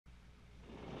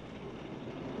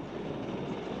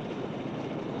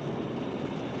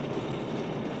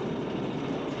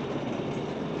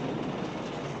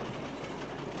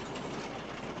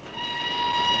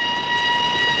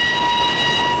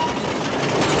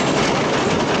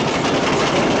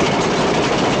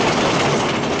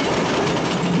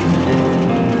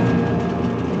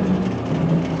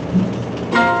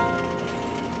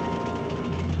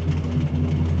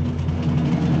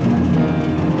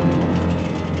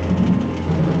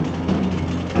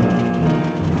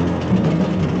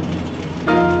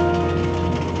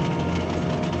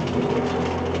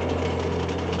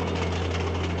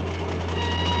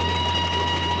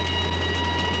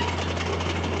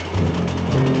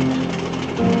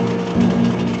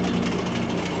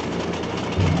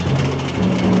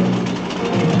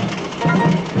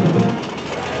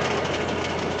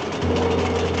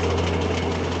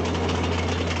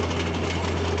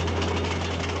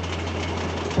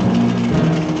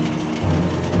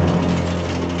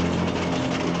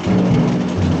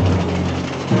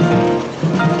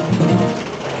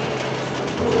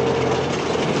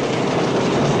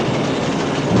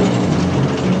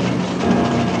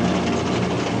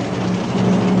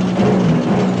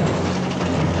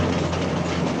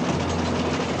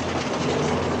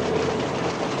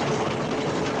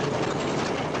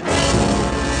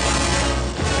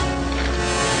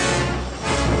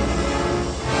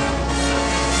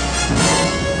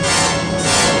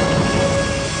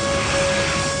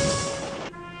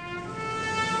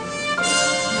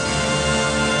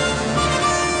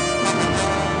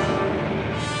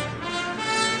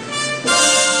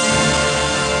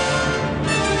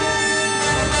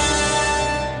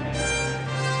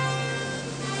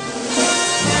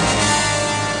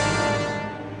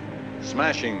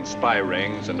smashing spy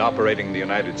rings and operating the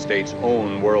United States'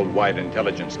 own worldwide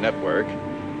intelligence network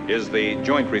is the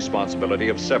joint responsibility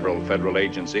of several federal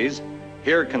agencies,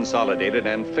 here consolidated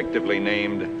and fictively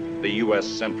named the U.S.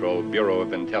 Central Bureau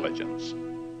of Intelligence.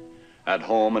 At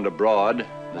home and abroad,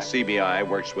 the CBI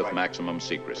works with maximum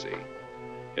secrecy.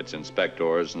 Its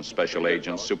inspectors and special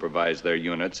agents supervise their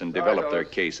units and develop their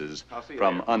cases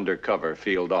from undercover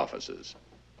field offices.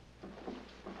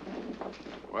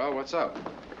 Well, what's up?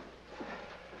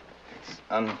 It's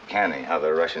uncanny how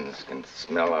the Russians can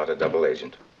smell out a double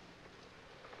agent.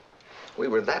 We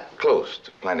were that close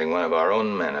to planting one of our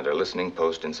own men at a listening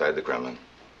post inside the Kremlin.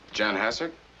 Jan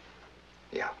Hasek?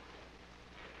 Yeah.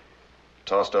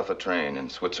 Tossed off a train in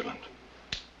Switzerland.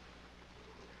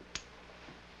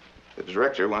 The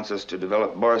director wants us to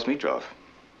develop Boris Mitrov.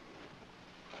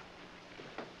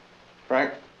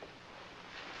 Frank,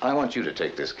 I want you to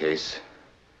take this case.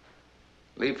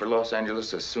 Leave for Los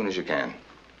Angeles as soon as you can.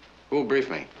 Who'll brief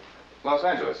me? Los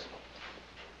Angeles.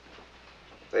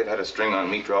 They've had a string on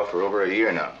Mitrov for over a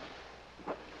year now.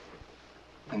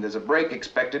 And there's a break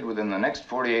expected within the next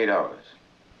 48 hours.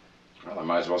 Well, I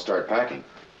might as well start packing.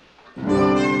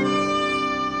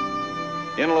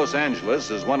 In Los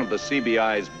Angeles is one of the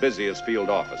CBI's busiest field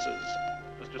offices.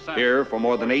 Here, for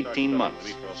more than 18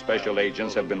 months, special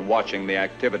agents have been watching the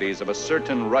activities of a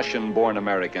certain Russian-born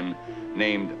American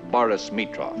named Boris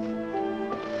Mitrov.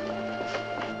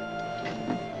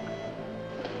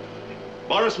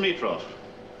 Boris Mitrov,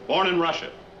 born in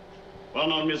Russia,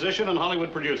 well-known musician and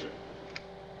Hollywood producer.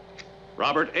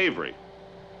 Robert Avery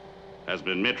has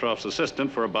been Mitrov's assistant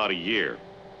for about a year.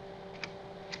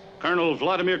 Colonel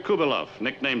Vladimir Kubilov,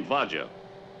 nicknamed Vadya,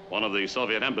 one of the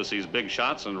Soviet embassy's big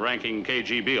shots and ranking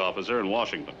KGB officer in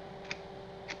Washington.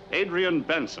 Adrian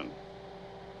Benson,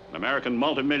 an American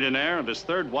multimillionaire, and his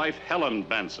third wife, Helen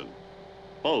Benson.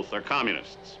 Both are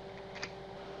communists.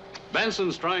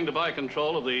 Benson's trying to buy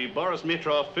control of the Boris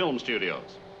Mitrov film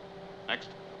studios. Next.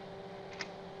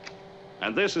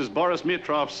 And this is Boris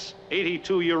Mitrov's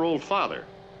 82-year-old father.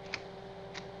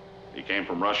 He came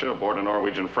from Russia aboard a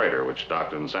Norwegian freighter, which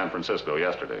docked in San Francisco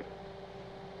yesterday.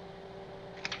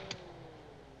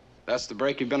 That's the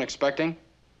break you've been expecting?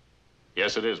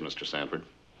 Yes, it is, Mr. Sanford.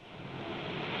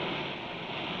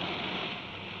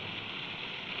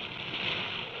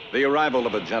 The arrival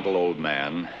of a gentle old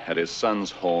man at his son's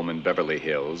home in Beverly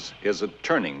Hills is a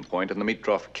turning point in the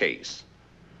Mitrov case.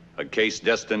 A case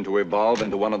destined to evolve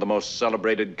into one of the most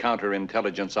celebrated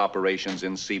counterintelligence operations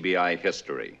in CBI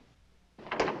history.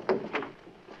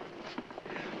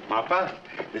 Papa,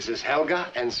 this is Helga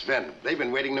and Sven. They've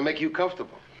been waiting to make you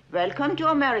comfortable. Welcome to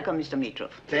America, Mr.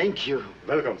 Mitrov. Thank you.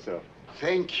 Welcome, sir.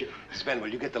 Thank you. Sven, will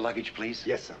you get the luggage, please?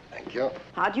 Yes, sir. Thank you.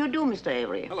 How do you do, Mr.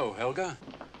 Avery? Hello, Helga.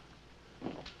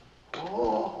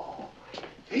 Oh,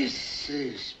 this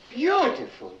is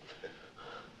beautiful.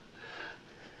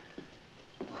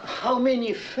 How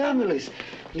many families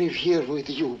live here with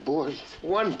you, boys?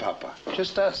 One, Papa.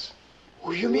 Just us.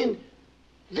 Oh, you mean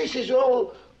this is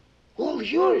all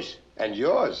yours? And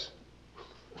yours.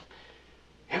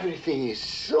 Everything is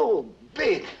so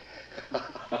big.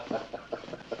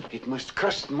 It must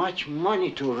cost much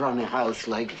money to run a house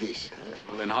like this.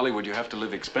 Well, in Hollywood, you have to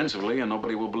live expensively, and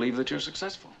nobody will believe that you're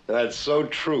successful. That's so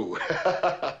true.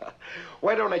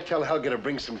 Why don't I tell Helga to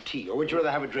bring some tea? Or would you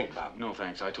rather have a drink, Bob? No,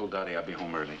 thanks. I told Daddy I'd be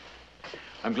home early.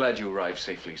 I'm glad you arrived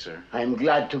safely, sir. I'm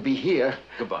glad to be here.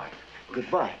 Goodbye.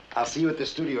 Goodbye. I'll see you at the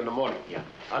studio in the morning. Yeah.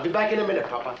 I'll be back in a minute,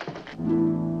 Papa.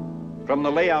 From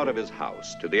the layout of his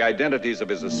house to the identities of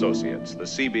his associates, the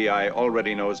CBI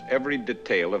already knows every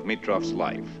detail of Mitrov's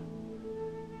life.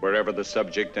 Wherever the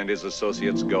subject and his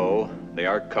associates go, they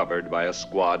are covered by a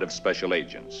squad of special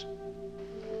agents.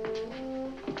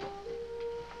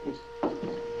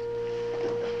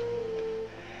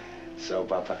 So,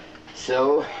 Papa.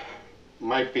 So,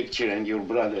 my picture and your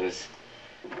brother's,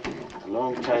 a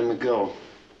long time ago,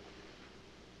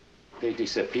 they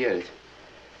disappeared.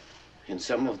 And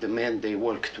some of the men they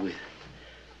worked with,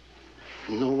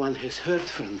 no one has heard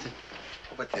from them.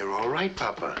 But they're all right,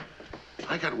 Papa.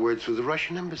 I got word through the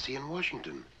Russian embassy in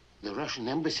Washington. The Russian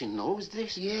embassy knows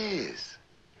this? Yes.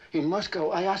 In Moscow,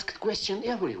 I asked questions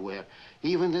everywhere,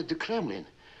 even at the Kremlin.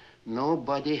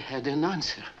 Nobody had an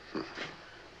answer.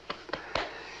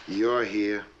 You're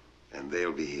here, and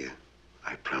they'll be here.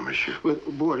 I promise you. Well,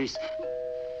 Boris...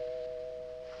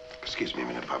 Excuse me a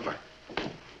minute, Papa.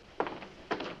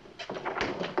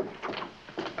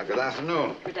 Good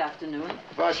afternoon. Good afternoon.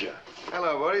 Vasya.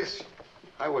 Hello, Boris.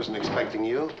 I wasn't expecting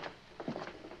you.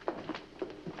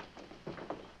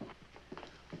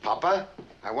 Papa,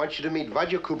 I want you to meet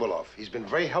Vadya Kubilov. He's been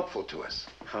very helpful to us.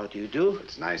 How do you do?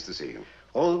 It's nice to see you.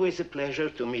 Always a pleasure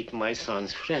to meet my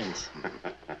son's friends.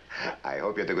 I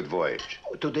hope you had a good voyage.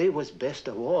 Today was best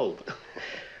of all.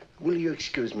 Will you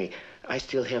excuse me? I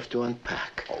still have to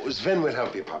unpack. Oh, Sven will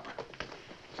help you, Papa.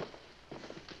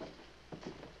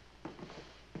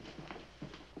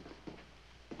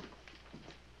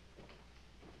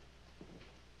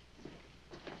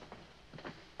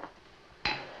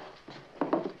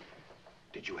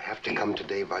 Did you have to come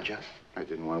today, Vaja? I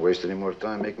didn't want to waste any more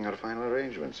time making our final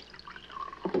arrangements.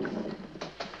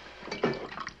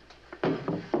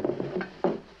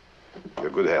 Your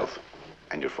good health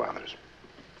and your father's.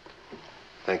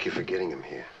 Thank you for getting him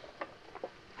here.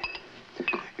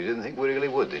 You didn't think we really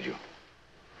would, did you?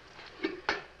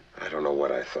 I don't know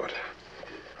what I thought.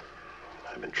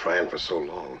 I've been trying for so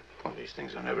long. Well, these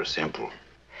things are never simple.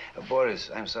 Boris,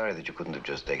 I'm sorry that you couldn't have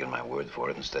just taken my word for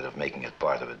it instead of making it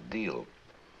part of a deal.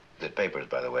 The papers,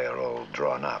 by the way, are all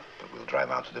drawn up. But we'll drive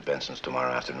out to the Bensons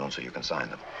tomorrow afternoon so you can sign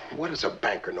them. What does a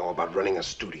banker know about running a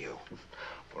studio?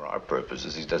 For our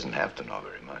purposes, he doesn't have to know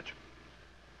very much.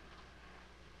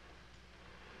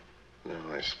 No,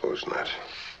 I suppose not.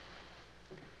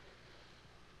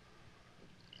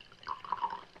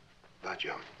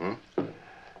 Vaja,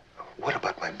 what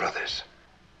about my brothers?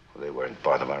 Well, they weren't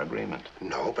part of our agreement.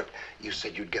 No, but you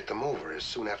said you'd get them over as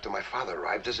soon after my father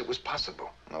arrived as it was possible.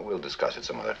 No, we'll discuss it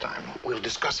some other time. We'll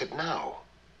discuss it now.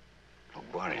 Oh,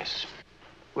 Boris,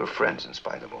 we're friends in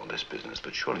spite of all this business,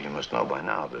 but surely you must know by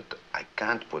now that I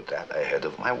can't put that ahead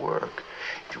of my work.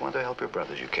 If you want to help your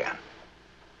brothers, you can.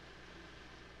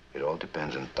 It all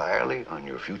depends entirely on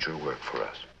your future work for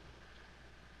us.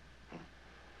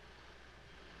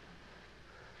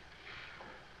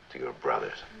 To your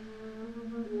brothers.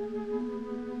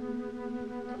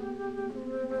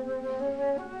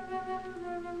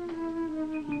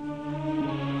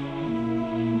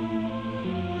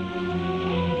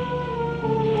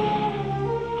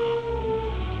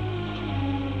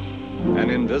 An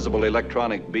invisible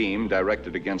electronic beam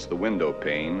directed against the window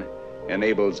pane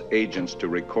enables agents to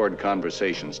record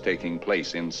conversations taking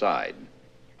place inside.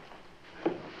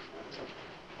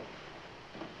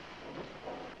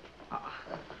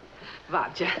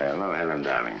 Vaja. Hello, Helen,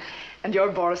 darling. And you're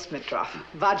Boris Mitrov.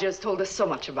 Vaja has told us so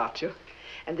much about you.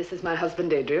 And this is my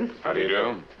husband, Adrian. How do you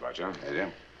do, Vaja?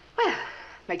 Adrian. Well,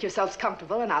 make yourselves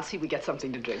comfortable and I'll see we get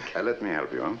something to drink. Let me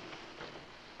help you, huh?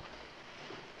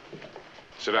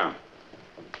 Sit down.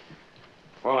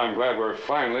 Well, I'm glad we're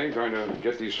finally going to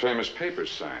get these famous papers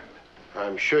signed.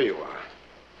 I'm sure you are.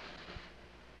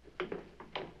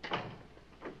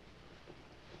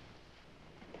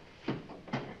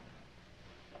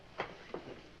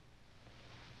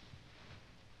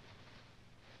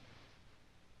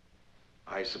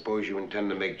 I suppose you intend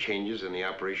to make changes in the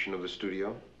operation of the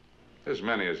studio? As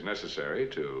many as necessary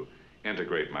to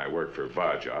integrate my work for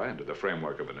Vaja into the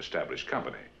framework of an established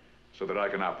company so that I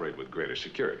can operate with greater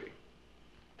security.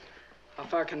 How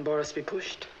far can Boris be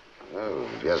pushed? Well,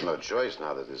 he has no choice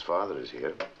now that his father is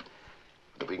here. But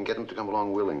if we can get him to come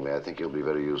along willingly, I think he'll be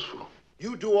very useful.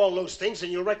 You do all those things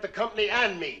and you'll wreck the company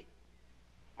and me.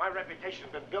 My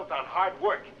reputation's been built on hard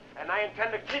work, and I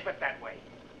intend to keep it that way.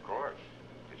 Of course.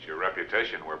 It's your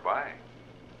reputation we're buying.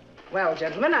 Well,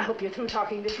 gentlemen, I hope you're through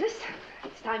talking business.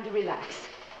 It's time to relax.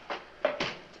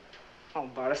 Oh,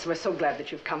 Boris, we're so glad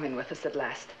that you've come in with us at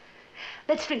last.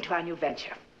 Let's drink to our new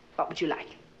venture. What would you like?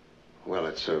 Well,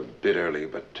 it's a bit early,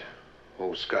 but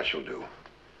old Scotch will do.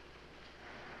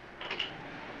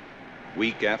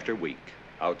 Week after week,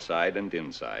 outside and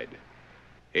inside,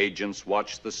 agents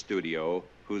watch the studio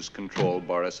whose control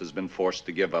Boris has been forced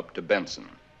to give up to Benson.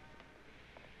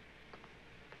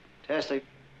 Testing.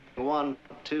 1,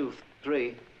 2,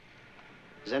 3.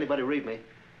 Does anybody read me?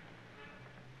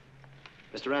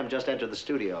 Mr. M just entered the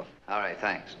studio. All right,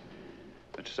 thanks.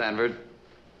 Mr. Sanford,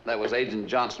 that was Agent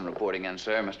Johnson reporting in,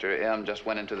 sir. Mr. M just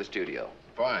went into the studio.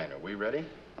 Fine. Are we ready?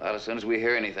 Well, as soon as we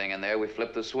hear anything in there, we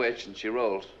flip the switch and she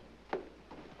rolls.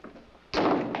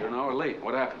 You're an hour late.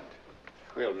 What happened?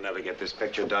 We'll never get this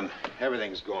picture done.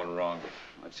 Everything's going wrong.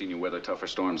 I've seen you weather tougher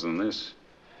storms than this.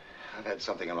 I've had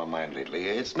something on my mind lately.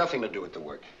 It's nothing to do with the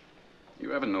work. You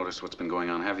haven't noticed what's been going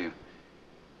on, have you?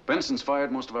 Benson's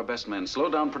fired most of our best men.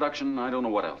 Slowed down production, I don't know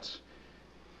what else.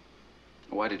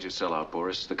 Why did you sell out,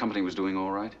 Boris? The company was doing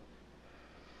all right?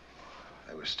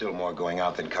 There was still more going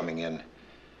out than coming in.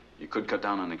 You could cut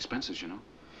down on expenses, you know.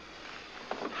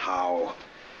 How?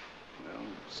 Well,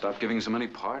 stop giving so many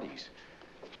parties.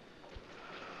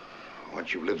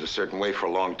 Once you've lived a certain way for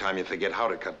a long time, you forget how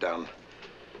to cut down.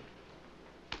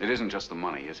 It isn't just the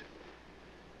money, is it?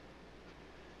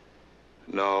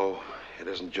 No, it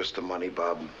isn't just the money,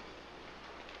 Bob.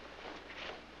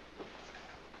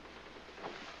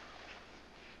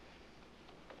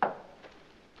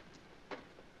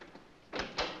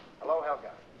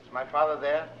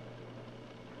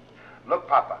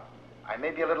 I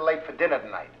may be a little late for dinner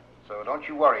tonight, so don't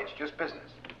you worry. It's just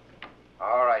business.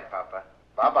 All right, Papa.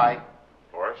 Bye-bye.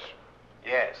 Boris,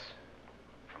 Yes.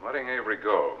 I'm letting Avery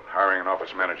go, hiring an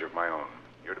office manager of my own.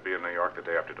 You're to be in New York the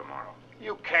day after tomorrow.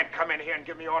 You can't come in here and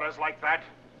give me orders like that.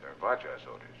 They're Vaja's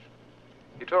orders.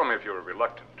 He told me if you were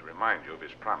reluctant to remind you of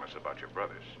his promise about your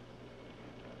brothers.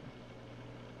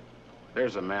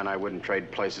 There's a man I wouldn't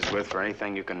trade places with for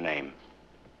anything you can name.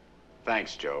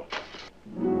 Thanks, Joe.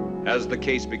 As the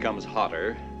case becomes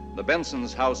hotter, the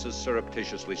Bensons' house is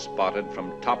surreptitiously spotted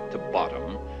from top to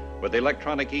bottom with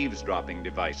electronic eavesdropping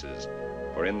devices.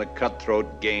 For in the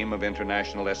cutthroat game of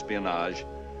international espionage,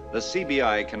 the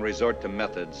CBI can resort to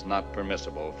methods not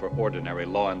permissible for ordinary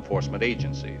law enforcement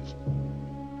agencies.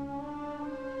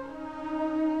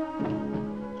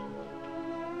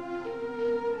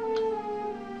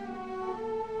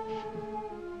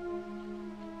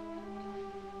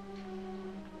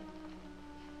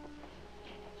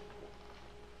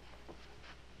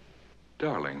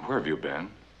 Darling, where have you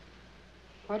been?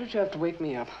 Why did you have to wake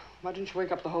me up? Why didn't you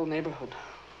wake up the whole neighborhood?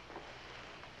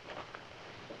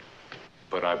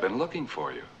 But I've been looking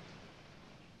for you.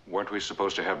 Weren't we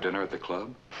supposed to have dinner at the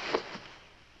club?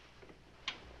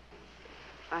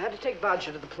 I had to take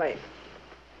Vodja to the plane.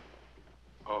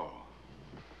 Oh.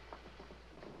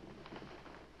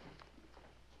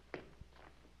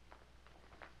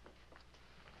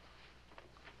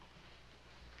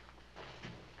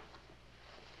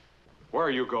 Where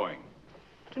are you going?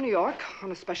 To New York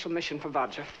on a special mission for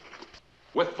Vodja.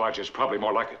 With Vaja's probably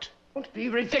more like it. Don't be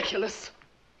ridiculous.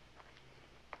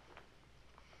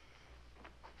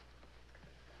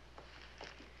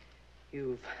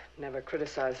 You've never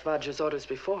criticized Vodja's orders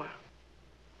before.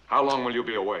 How long will you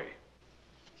be away?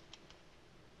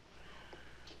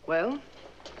 Well,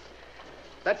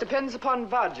 that depends upon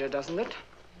Vodja, doesn't it?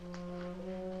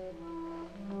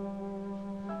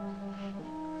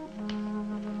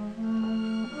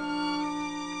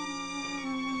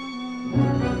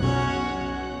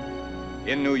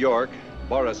 In New York,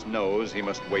 Boris knows he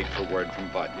must wait for word from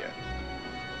Vodja.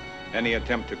 Any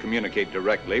attempt to communicate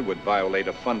directly would violate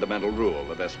a fundamental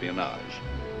rule of espionage.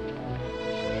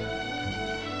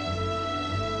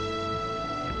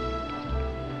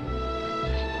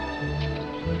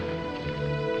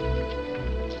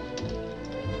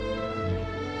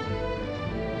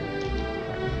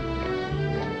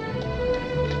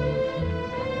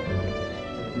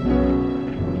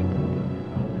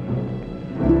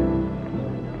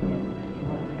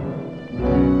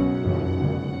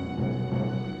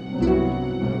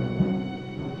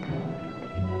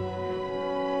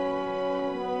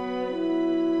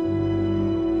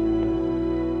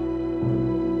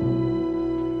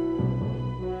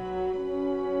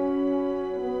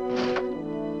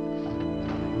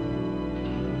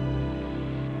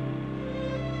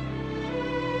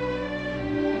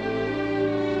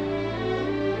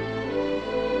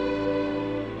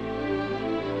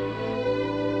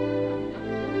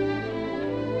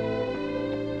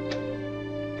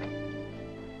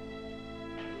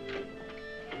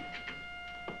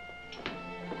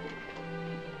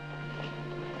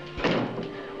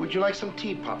 Would you like some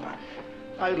tea, Papa?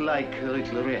 I'd like a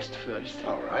little rest first.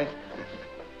 All right.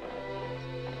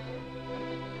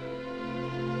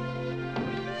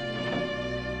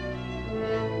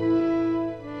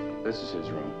 This is his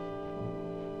room.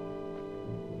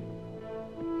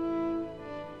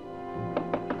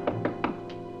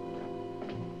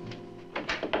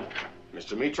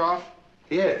 Mr. Mitrov?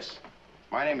 Yes.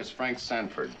 My name is Frank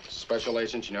Sanford, Special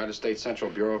Agent, United States Central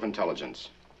Bureau of Intelligence.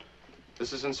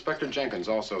 This is Inspector Jenkins,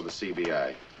 also of the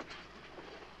CBI.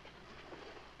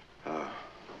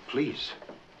 Please.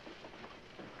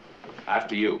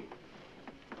 After you.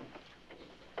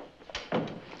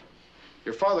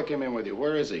 Your father came in with you.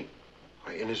 Where is he?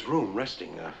 In his room,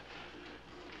 resting.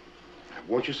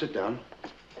 Won't you sit down?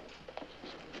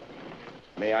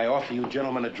 May I offer you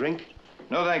gentlemen a drink?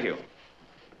 No, thank you.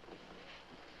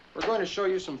 We're going to show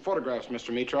you some photographs,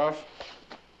 Mr. Mitrov.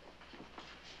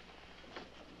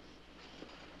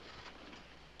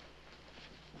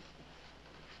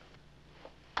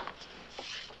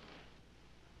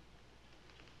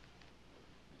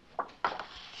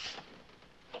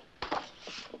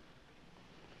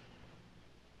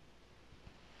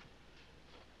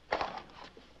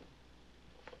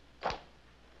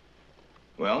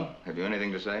 Well, have you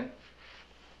anything to say?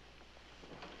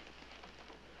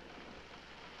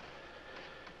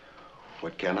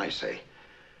 What can I say?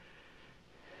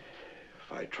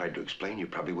 If I tried to explain, you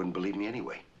probably wouldn't believe me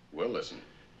anyway. We'll listen.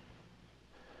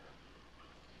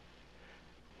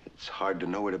 It's hard to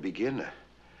know where to begin.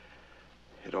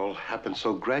 It all happened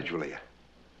so gradually.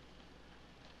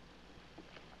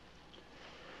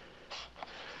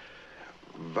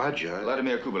 Vadja...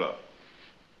 Vladimir Kubilov.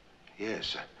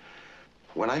 Yes.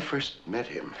 When I first met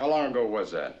him... How long ago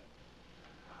was that?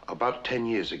 About 10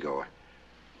 years ago.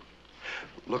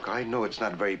 Look, I know it's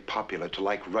not very popular to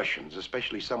like Russians,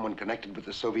 especially someone connected with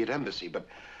the Soviet embassy, but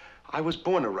I was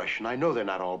born a Russian. I know they're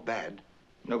not all bad.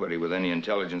 Nobody with any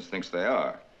intelligence thinks they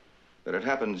are. But it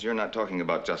happens you're not talking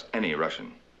about just any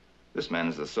Russian. This man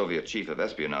is the Soviet chief of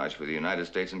espionage for the United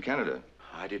States and Canada.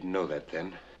 I didn't know that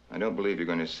then. I don't believe you're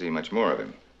going to see much more of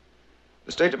him.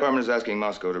 The State Department is asking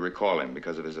Moscow to recall him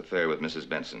because of his affair with Mrs.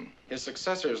 Benson. His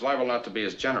successor is liable not to be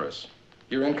as generous.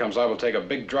 Your income's liable to take a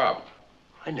big drop.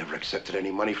 I never accepted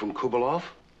any money from Kubilov.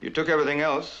 You took everything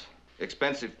else.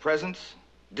 Expensive presents,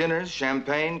 dinners,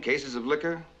 champagne, cases of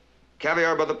liquor,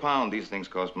 caviar by the pound. These things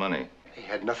cost money. They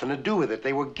had nothing to do with it.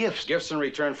 They were gifts. Gifts in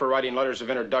return for writing letters of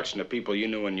introduction to people you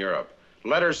knew in Europe.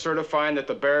 Letters certifying that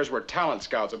the bears were talent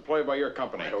scouts employed by your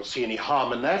company. I don't see any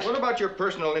harm in that. What about your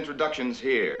personal introductions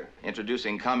here?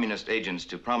 Introducing communist agents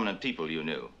to prominent people you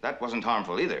knew. That wasn't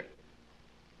harmful either.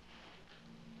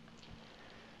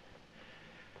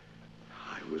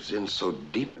 I was in so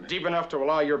deep. Deep enough to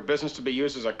allow your business to be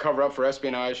used as a cover-up for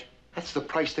espionage? That's the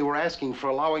price they were asking for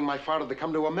allowing my father to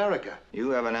come to America.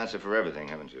 You have an answer for everything,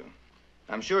 haven't you?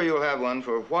 I'm sure you'll have one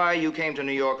for why you came to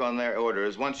New York on their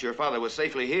orders once your father was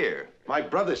safely here. My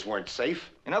brothers weren't safe.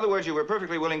 In other words, you were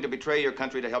perfectly willing to betray your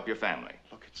country to help your family.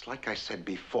 Look, it's like I said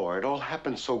before. It all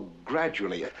happened so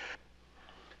gradually.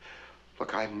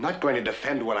 Look, I'm not going to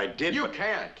defend what I did, You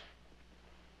can't.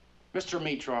 Mr.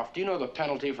 Mitrov, do you know the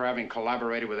penalty for having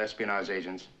collaborated with espionage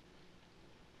agents?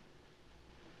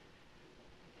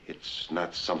 It's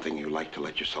not something you like to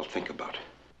let yourself think about.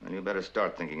 And you better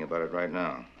start thinking about it right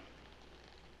now.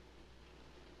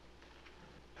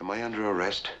 Am I under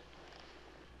arrest?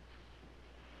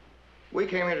 We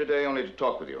came here today only to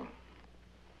talk with you.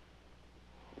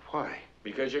 Why?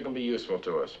 Because you can be useful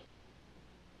to us.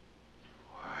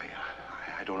 Why,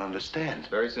 I don't understand. It's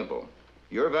very simple.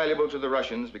 You're valuable to the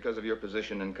Russians because of your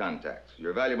position and contacts.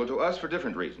 You're valuable to us for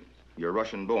different reasons. You're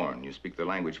Russian-born. You speak the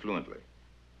language fluently.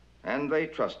 And they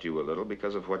trust you a little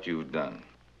because of what you've done.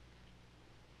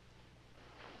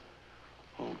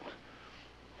 Oh,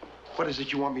 what is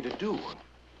it you want me to do?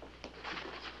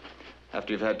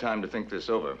 After you've had time to think this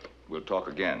over, we'll talk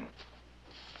again.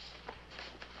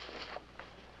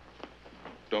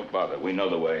 Don't bother. We know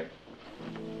the way.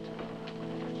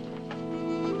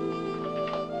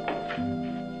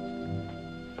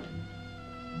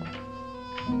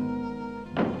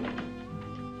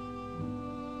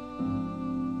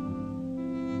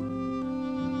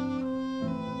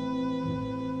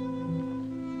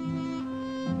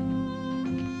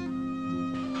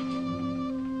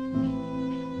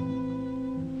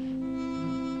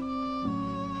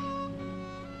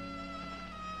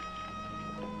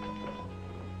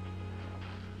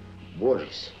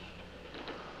 Boris.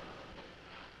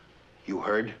 You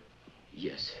heard?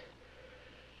 Yes.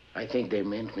 I think they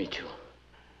meant me to.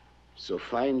 So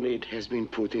finally it has been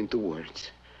put into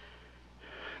words.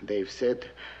 They've said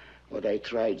what I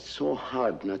tried so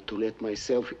hard not to let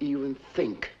myself even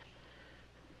think.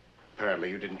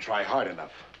 Apparently you didn't try hard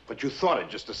enough, but you thought it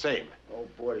just the same. Oh,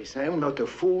 Boris, I am not a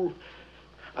fool.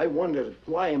 I wondered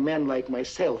why a man like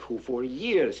myself, who for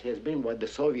years has been what the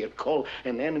Soviets call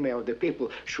an enemy of the people,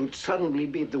 should suddenly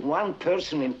be the one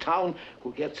person in town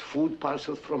who gets food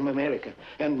parcels from America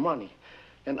and money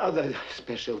and other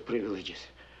special privileges.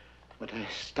 But I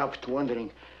stopped wondering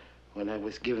when I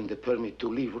was given the permit to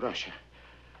leave Russia.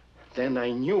 Then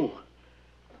I knew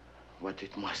what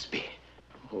it must be.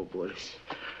 Oh, Boris,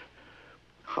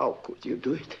 how could you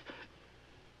do it?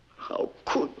 How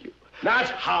could you? Not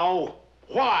how.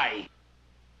 Why?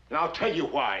 And I'll tell you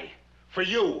why. For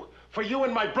you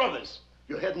and my brothers.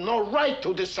 You had no right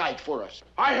to decide for us.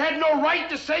 I had no right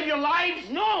to save your lives?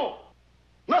 No!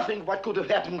 Nothing what could have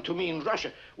happened to me in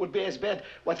Russia would be as bad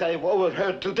what I've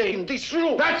overheard today in this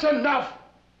room. That's enough!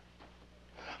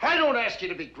 I don't ask you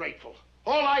to be grateful.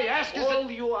 All I ask is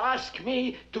All you ask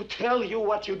me to tell you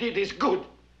what you did is good.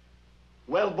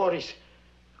 Well, Boris,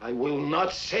 I will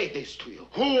not say this to you.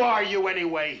 Who are you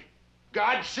anyway?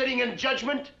 God sitting in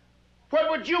judgment? What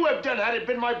would you have done had it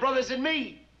been my brothers and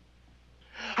me?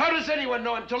 How does anyone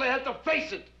know until they have to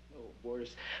face it? Oh,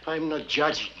 Boris, I'm not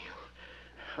judging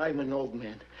you. I'm an old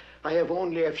man. I have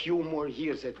only a few more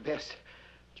years at best.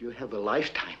 You have a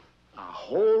lifetime, a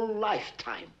whole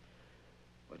lifetime.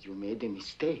 But you made a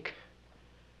mistake.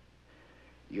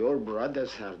 Your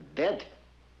brothers are dead.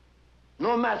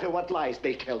 No matter what lies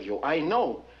they tell you, I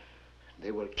know.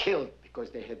 They were killed because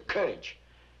they had courage.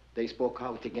 They spoke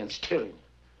out against tyranny.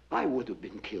 I would have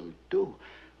been killed too,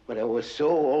 But I was so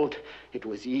old, it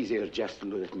was easier just to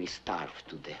let me starve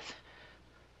to death.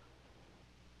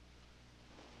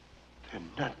 They're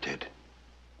not dead.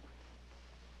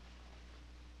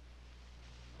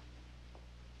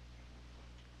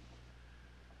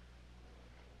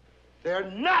 They're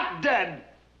not dead!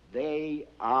 They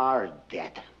are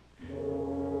dead.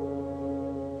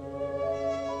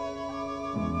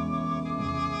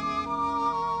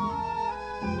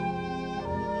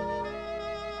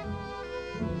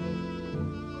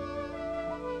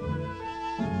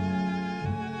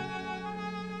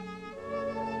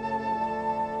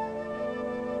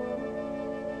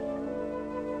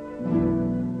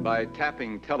 By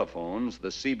tapping telephones, the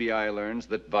CBI learns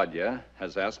that Vadya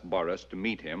has asked Boris to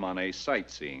meet him on a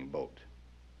sightseeing boat.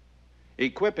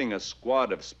 Equipping a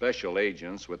squad of special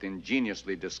agents with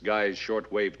ingeniously disguised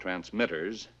shortwave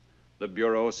transmitters, the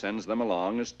Bureau sends them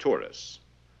along as tourists.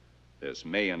 This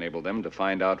may enable them to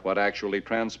find out what actually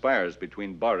transpires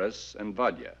between Boris and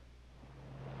Vadya.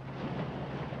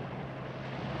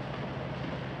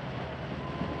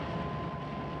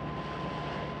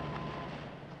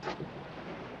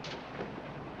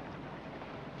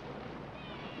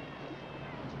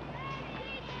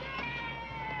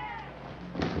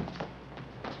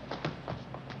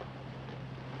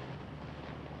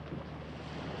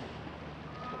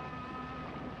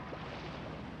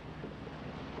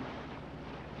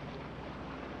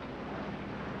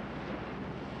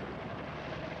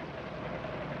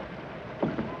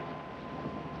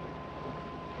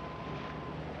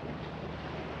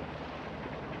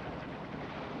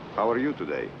 How are you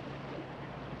today?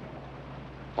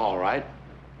 All right.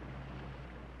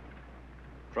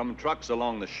 From trucks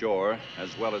along the shore,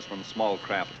 as well as from small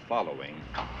craft following,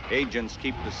 agents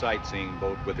keep the sightseeing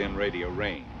boat within radio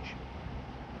range.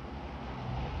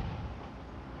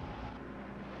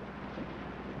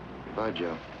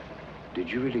 Vadya,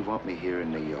 did you really want me here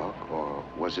in New York, or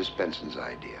was this Benson's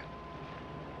idea?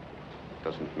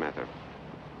 Doesn't matter.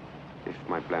 If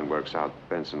my plan works out,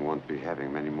 Benson won't be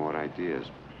having many more ideas.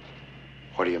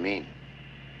 What do you mean?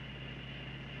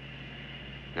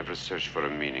 Never search for a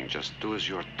meaning. Just do as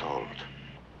you're told.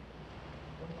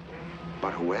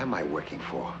 But who am I working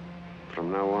for?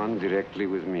 From now on, directly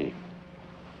with me.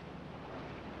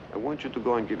 I want you to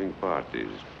go on giving parties.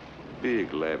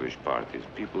 Big, lavish parties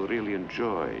people really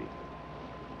enjoy.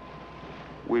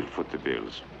 We'll foot the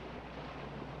bills.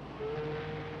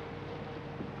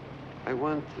 I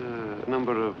want a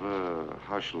number of,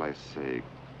 how shall I say,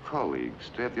 colleagues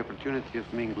to have the opportunity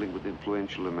of mingling with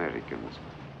influential Americans,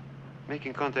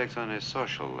 making contacts on a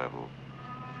social level.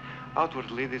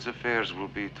 Outwardly, these affairs will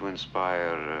be to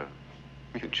inspire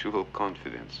mutual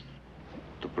confidence,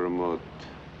 to promote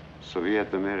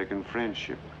Soviet-American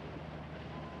friendship.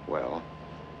 Well,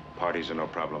 parties are no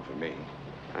problem for me.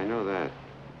 I know that.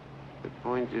 The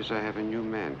point is, I have a new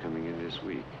man coming in this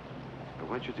week. I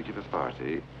want you to give a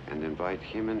party and invite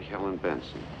him and Helen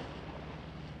Benson.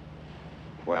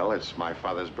 Well, it's my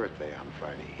father's birthday on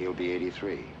Friday. He'll be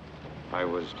 83. I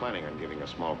was planning on giving a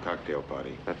small cocktail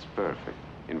party. That's perfect.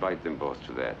 Invite them both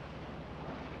to that.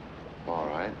 All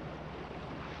right.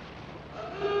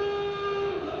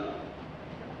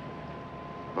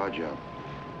 Vadya,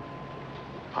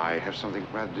 I have something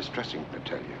rather distressing to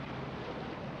tell you.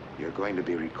 You're going to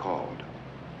be recalled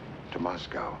to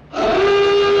Moscow.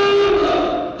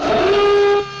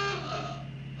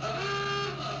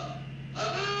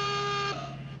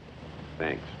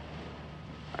 Thanks.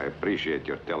 I appreciate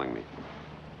your telling me.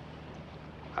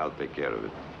 I'll take care of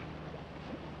it.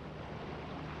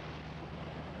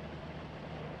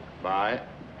 Bye.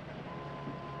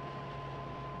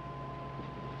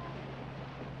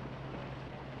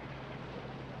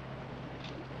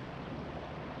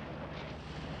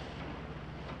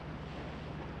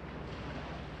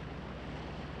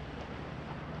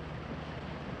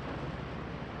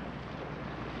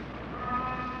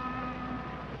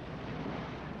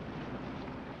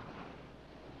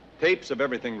 Tapes of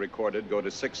everything recorded go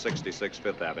to 666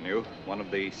 Fifth Avenue, one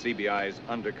of the CBI's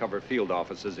undercover field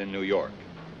offices in New York.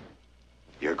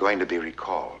 You're going to be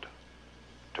recalled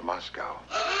to Moscow.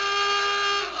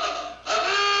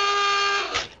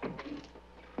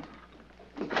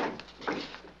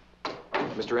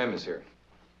 Mr. M is here.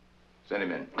 Send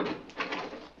him in.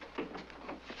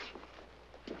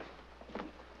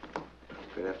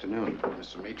 Good afternoon.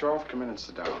 Mr. Mitrov, come in and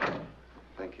sit down.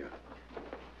 Thank you.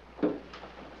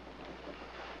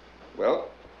 Well,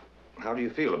 how do you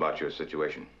feel about your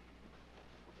situation?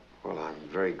 Well, I'm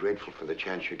very grateful for the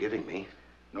chance you're giving me.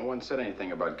 No one said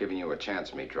anything about giving you a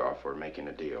chance, Mitrov, or making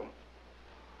a deal.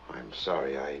 I'm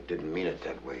sorry. I didn't mean it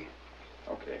that way.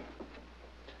 Okay.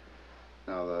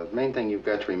 Now, the main thing you've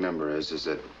got to remember is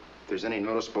that if there's any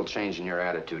noticeable change in your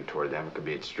attitude toward them, it could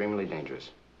be extremely dangerous.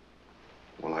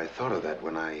 Well, I thought of that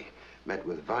when I met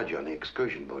with Vaj on the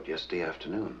excursion boat yesterday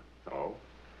afternoon. Oh?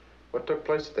 What took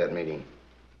place at that meeting?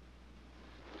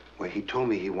 Well, he told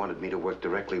me he wanted me to work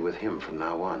directly with him from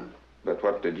now on. But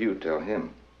what did you tell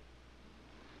him?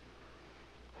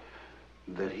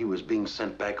 That he was being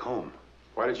sent back home.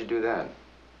 Why did you do that?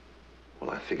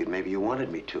 Well, I figured maybe you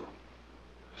wanted me to.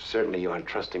 Certainly you aren't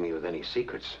trusting me with any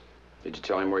secrets. Did you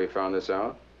tell him where you found this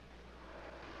out?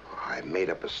 I made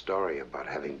up a story about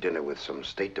having dinner with some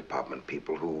State Department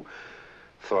people who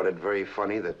thought it very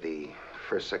funny that the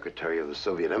first secretary of the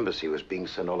Soviet embassy was being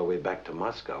sent all the way back to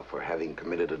Moscow for having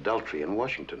committed adultery in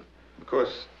Washington. Of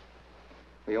course,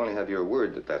 we only have your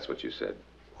word that that's what you said.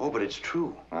 Oh, but it's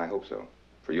true. I hope so,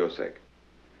 for your sake.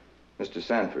 Mr.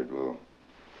 Sanford will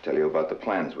tell you about the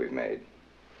plans we've made.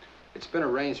 It's been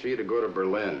arranged for you to go to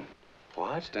Berlin.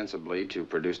 What? Ostensibly to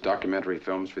produce documentary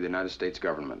films for the United States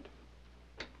government.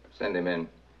 Send him in.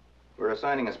 We're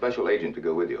assigning a special agent to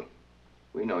go with you.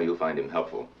 We know you'll find him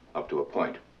helpful, up to a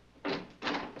point.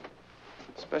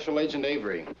 Special Agent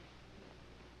Avery.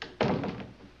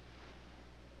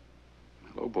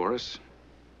 Hello, Boris.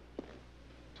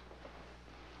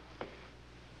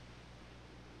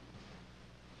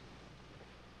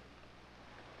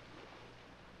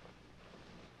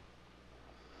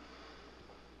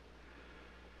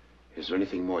 Is there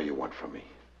anything more you want from me?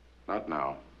 Not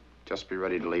now. Just be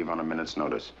ready to leave on a minute's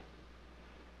notice.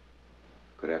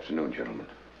 Good afternoon, gentlemen.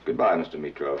 Goodbye, Mr.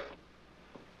 Mitrov.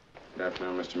 Good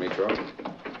afternoon, Mr. Mitrov.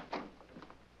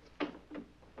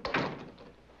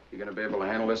 You gonna be able to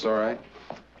handle this all right?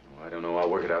 Well, I don't know. I'll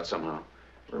work it out somehow.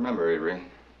 Remember, Avery,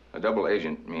 a double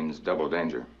agent means double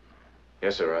danger.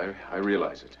 Yes, sir. I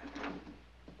realize it.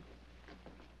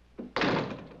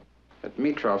 That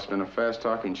Mitrov's been a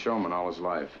fast-talking showman all his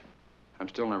life. I'm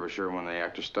still never sure when the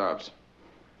actor stops.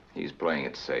 He's playing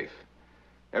it safe.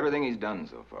 Everything he's done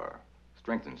so far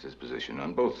strengthens his position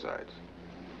on both sides.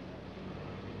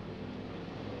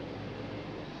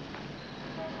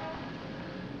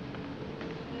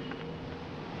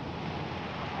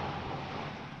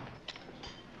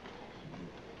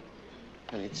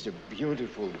 And it's a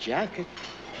beautiful jacket.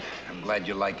 I'm glad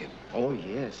you like it. Oh,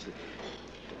 yes.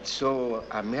 It's so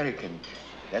American.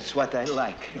 That's what I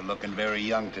like. You're looking very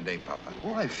young today, Papa.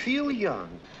 Oh, I feel young.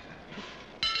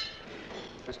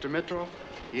 Mr. Mitrov?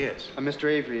 Yes. Mr.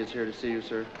 Avery is here to see you,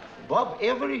 sir. Bob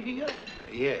Avery here?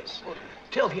 Yes. Oh,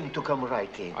 tell him to come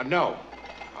right in. No.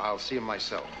 I'll see him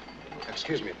myself.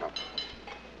 Excuse me, Papa.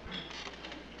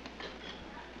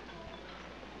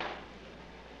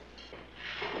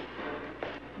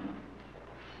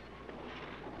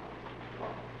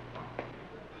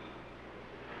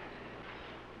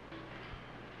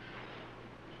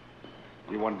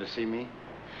 You wanted to see me?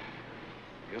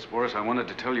 Yes, Boris, I wanted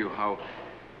to tell you how...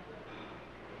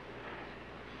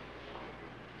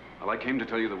 Well, I came to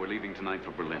tell you that we're leaving tonight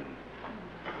for Berlin.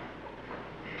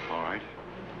 All right.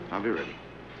 I'll be ready.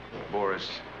 Boris,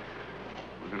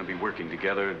 we're going to be working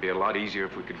together. It'd be a lot easier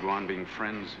if we could go on being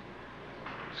friends.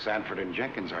 Sanford and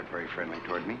Jenkins aren't very friendly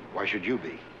toward me. Why should you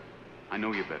be? I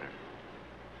know you better.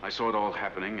 I saw it all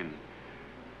happening, and,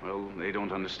 well, they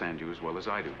don't understand you as well as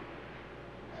I do.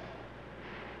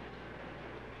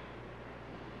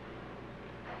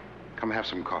 Come have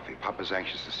some coffee. Papa's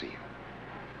anxious to see you.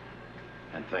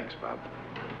 And thanks, Bob.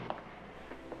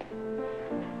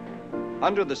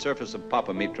 Under the surface of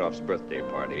Papa Mitrov's birthday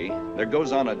party, there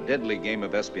goes on a deadly game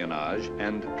of espionage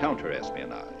and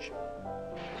counter-espionage.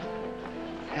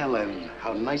 Helen,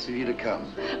 how nice of you to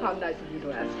come. How nice of you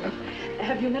to ask me.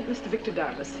 Have you met Mr. Victor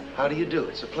Darvis? How do you do?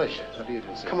 It's a pleasure. How do you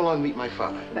do, sir? Come along, meet my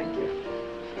father. Thank you.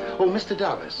 Oh, Mr.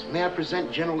 Darvis, may I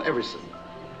present General Everson?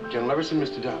 General Everson,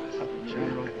 Mr. Darvis.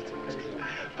 General.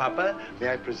 Papa, may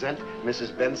I present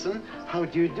Mrs. Benson? How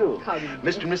do you do? How do you do?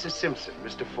 Mr. and Mrs. Simpson,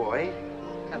 Mr. Foy.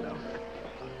 Hello.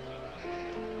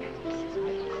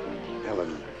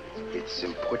 Helen, it's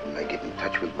important I get in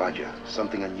touch with Vaja.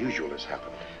 Something unusual has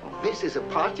happened. This is a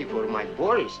party for my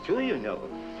Boris, too, you know.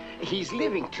 He's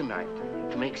leaving tonight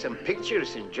to make some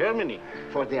pictures in Germany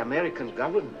for the American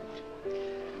government.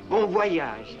 Bon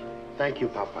voyage. Thank you,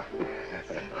 Papa.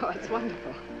 Oh, it's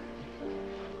wonderful.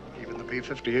 Even the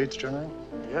B-58s, General?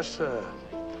 Yes, sir.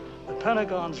 The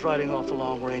Pentagon's writing off the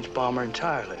long-range bomber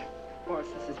entirely. Boris,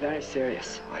 this is very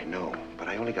serious. I know, but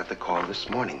I only got the call this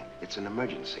morning. It's an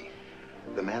emergency.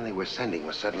 The man they were sending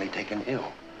was suddenly taken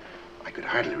ill. I could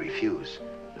hardly refuse.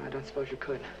 No, I don't suppose you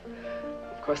could.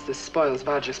 Of course, this spoils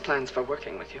Vaja's plans for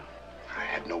working with you. I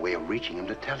had no way of reaching him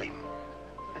to tell him.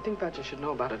 I think Vaja should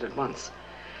know about it at once.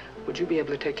 Would you be able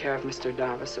to take care of Mr.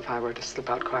 Darvis if I were to slip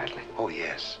out quietly? Oh,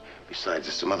 yes. Besides,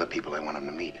 there's some other people I want him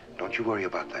to meet. Don't you worry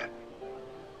about that.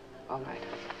 All right.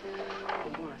 Oh,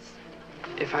 Morris,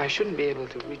 if I shouldn't be able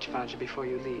to reach Vajja before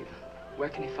you leave, where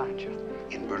can he find you?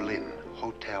 In Berlin,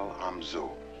 Hotel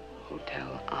Amso.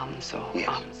 Hotel Amso. Yes.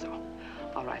 Amso.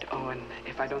 All right. Oh, and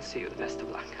if I don't see you, the best of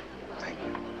luck. Thank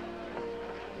you.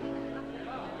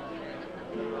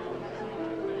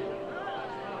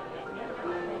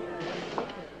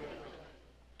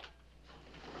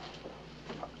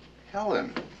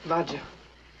 Helen. Vajja.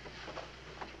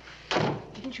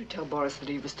 Didn't you tell Boris that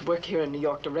he was to work here in New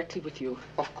York directly with you?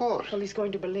 Of course. Well, he's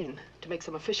going to Berlin to make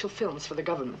some official films for the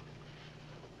government.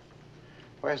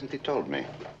 Why hasn't he told me?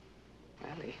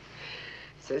 Well, he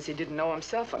says he didn't know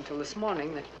himself until this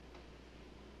morning that...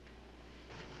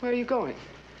 Where are you going?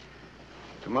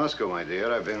 To Moscow, my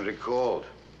dear. I've been recalled.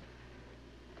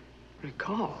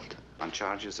 Recalled? On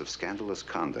charges of scandalous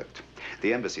conduct.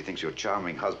 The embassy thinks your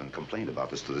charming husband complained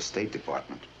about this to the State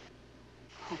Department.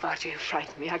 Oh, Vajja, you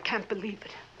frighten me. I can't believe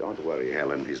it. Don't worry,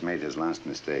 Helen. He's made his last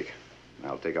mistake.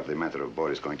 I'll take up the matter of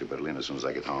Boris going to Berlin as soon as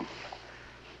I get home.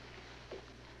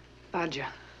 Vajja,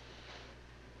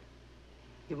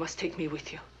 you must take me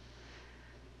with you.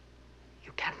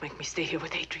 You can't make me stay here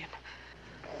with Adrian.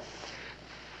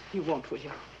 You won't, will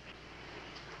you?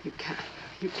 You can't.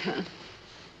 You can't.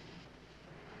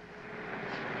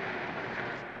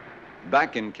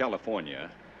 Back in California,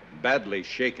 badly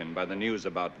shaken by the news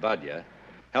about Vajja,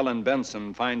 Helen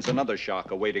Benson finds another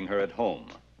shock awaiting her at home.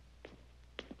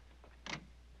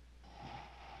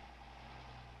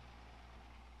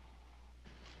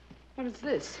 What is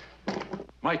this?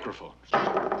 Microphones.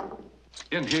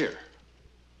 In here.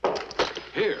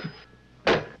 Here.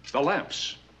 The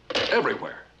lamps.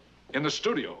 Everywhere. In the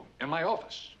studio. In my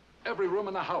office. Every room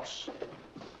in the house.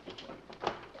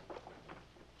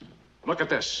 Look at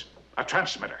this. A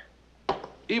transmitter.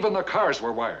 Even the cars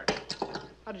were wired.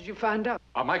 How did you find out?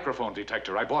 A microphone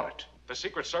detector. I bought it. The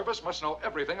Secret Service must know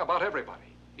everything about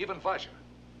everybody. Even Vajja.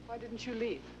 Why didn't you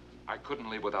leave? I couldn't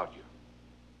leave without you.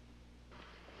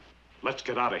 Let's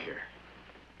get out of here.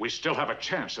 We still have a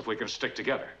chance if we can stick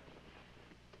together.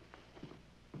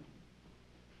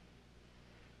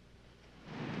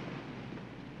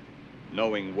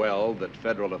 Knowing well that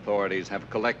federal authorities have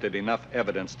collected enough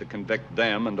evidence to convict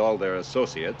them and all their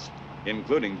associates,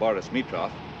 including Boris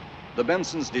Mitrov, the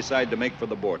Bensons decide to make for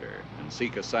the border and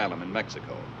seek asylum in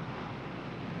Mexico.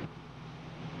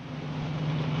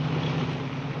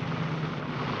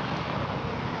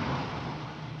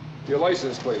 Your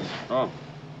license, please. Oh.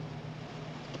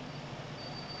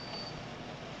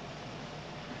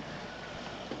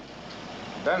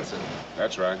 Benson.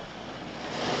 That's right.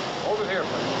 Hold it here,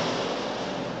 please.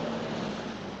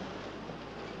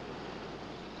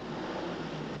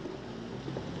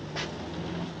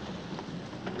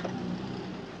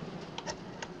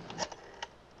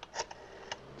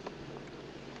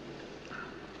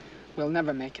 We'll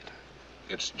never make it.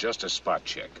 It's just a spot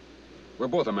check. We're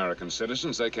both American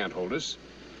citizens. They can't hold us.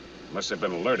 Unless they've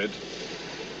been alerted.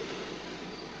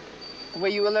 Were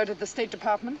you alerted the State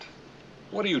Department?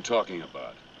 What are you talking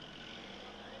about?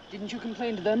 Didn't you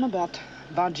complain to them about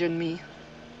Vajja and me?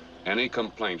 Any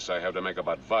complaints I have to make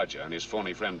about Vajja and his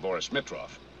phony friend Boris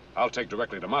Mitrov, I'll take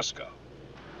directly to Moscow.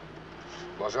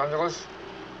 Los Angeles?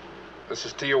 This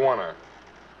is Tijuana.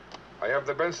 I have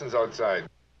the Bensons outside.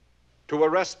 To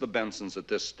arrest the Bensons at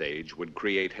this stage would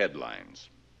create headlines.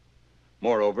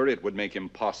 Moreover, it would make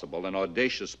impossible an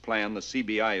audacious plan the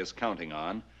CBI is counting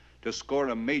on to score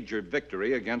a major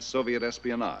victory against Soviet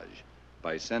espionage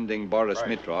by sending Boris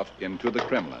Mitrov into the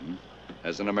Kremlin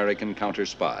as an American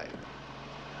counter-spy.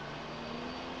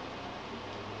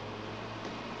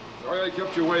 Sorry I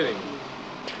kept you waiting.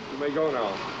 You may go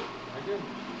now. Thank you.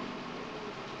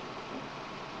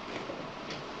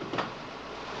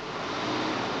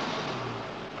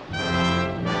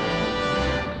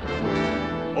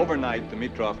 Overnight, the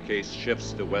Mitrov case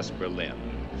shifts to West Berlin,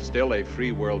 still a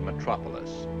free world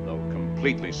metropolis, though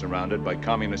completely surrounded by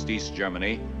communist East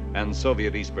Germany and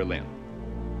Soviet East Berlin.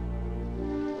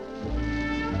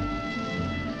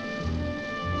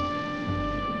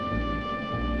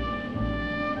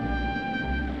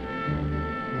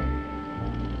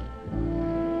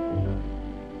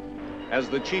 As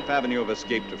the chief avenue of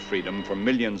escape to freedom for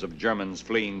millions of Germans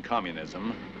fleeing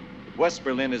communism, West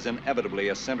Berlin is inevitably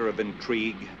a center of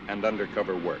intrigue and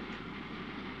undercover work.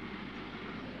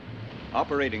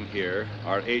 Operating here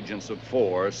are agents of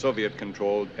 4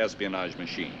 Soviet-controlled espionage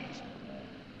machines: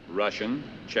 Russian,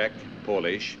 Czech,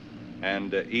 Polish,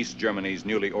 and East Germany's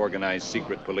newly organized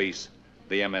secret police,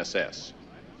 the MSS.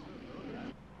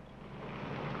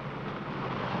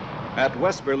 At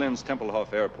West Berlin's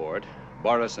Tempelhof Airport,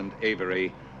 Boris and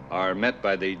Avery are met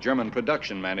by the German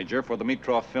production manager for the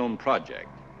Mitroff film project.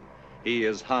 He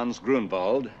is Hans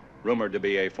Grunwald, rumored to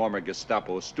be a former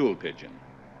Gestapo stool pigeon.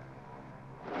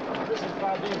 This is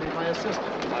Bob Avery, my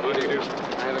assistant. How do you do?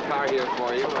 I have a car here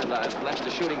for you, and I've left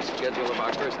the shooting schedule of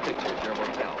our first picture at your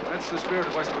hotel. That's the spirit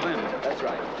of West Berlin. That's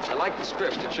right. I like the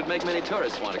script. It should make many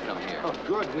tourists want to come here. Oh,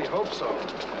 good. We hope so.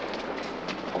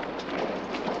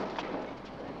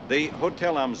 The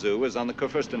Hotel am Zoo is on the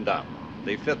Kurfürstendamm,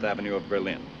 the Fifth Avenue of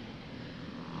Berlin.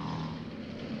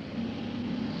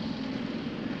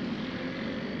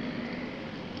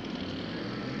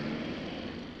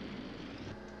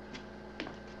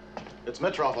 It's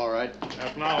Mitroff, all right.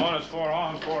 From now on, it's 4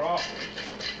 on, 4 off.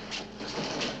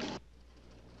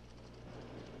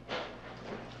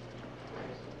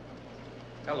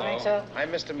 Hello. Morning, sir. I'm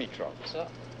Mr. Mitroff. Sir?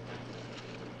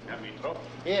 Have Mitroff?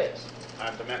 Yes.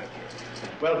 I'm the manager.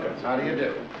 Welcome. How do you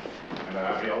do? And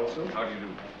I have you also. How do you do?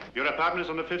 Your apartment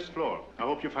is on the 5th floor. I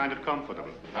hope you find it comfortable.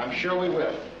 I'm sure we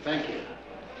will. Thank you.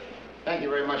 Thank you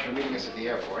very much for meeting us at the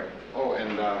airport. Oh,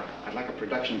 and I'd like a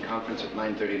production conference at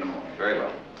 9:30 in the morning. Very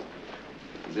well.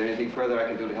 Is there anything further I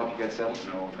can do to help you get settled?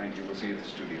 No, thank you. We'll see you at the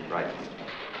studio. Right.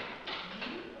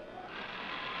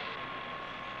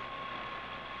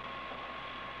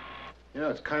 You know,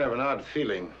 it's kind of an odd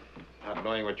feeling, not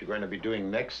knowing what you're going to be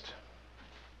doing next.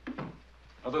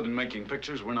 Other than making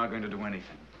pictures, we're not going to do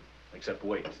anything. Except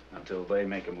wait until they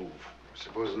make a move.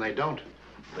 Supposing they don't?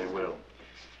 They will.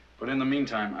 But in the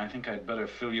meantime, I think I'd better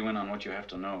fill you in on what you have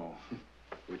to know.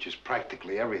 Which is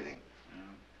practically everything. Yeah.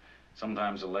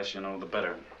 Sometimes the less you know, the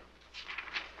better.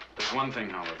 There's one thing,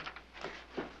 however.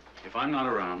 If I'm not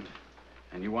around,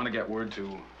 and you want to get word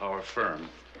to our firm,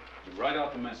 you write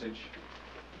out the message,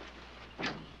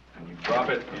 and you drop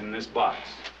it in this box.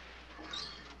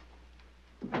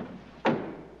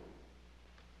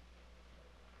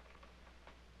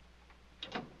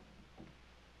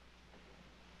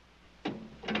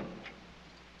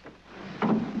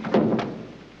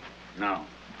 Now.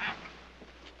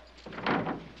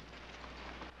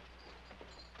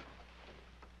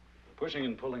 Pushing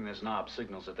and pulling this knob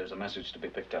signals that there's a message to be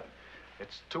picked up.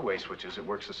 It's two-way switches. It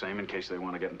works the same in case they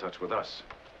want to get in touch with us.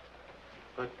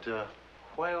 But,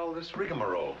 why all this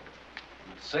rigmarole?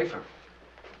 It's safer.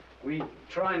 We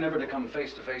try never to come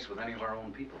face to face with any of our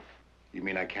own people. You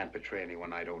mean I can't betray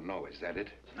anyone I don't know, is that it?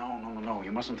 No.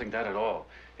 You mustn't think that at all.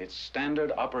 It's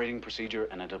standard operating procedure,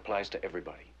 and it applies to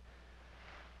everybody.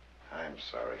 I'm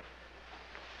sorry.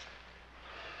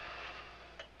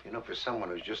 You know, for someone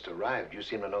who's just arrived, you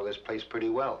seem to know this place pretty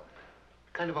well.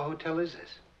 What kind of a hotel is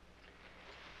this?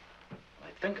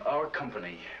 I think our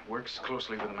company works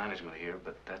closely with the management here,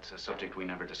 but that's a subject we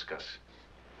never discuss.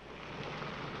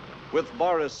 With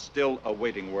Boris still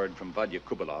awaiting word from Vadya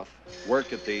Kubalov,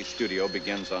 work at the studio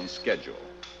begins on schedule.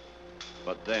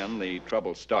 But then the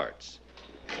trouble starts.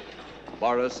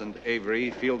 Boris and Avery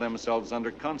feel themselves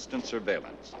under constant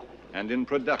surveillance. And in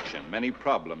production, many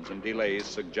problems and delays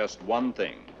suggest one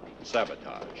thing: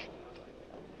 sabotage.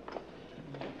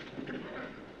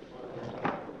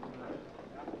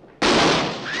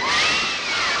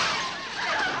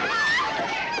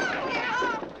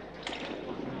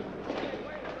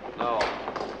 No.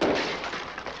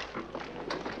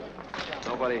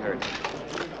 Nobody hurt.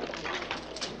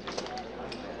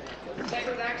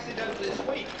 Second accident this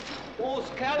week. Whose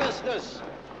carelessness?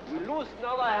 We lose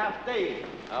another half day.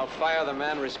 I'll fire the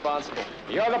man responsible.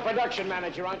 You're the production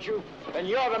manager, aren't you? Then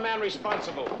you're the man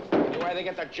responsible. You either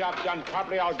get the job done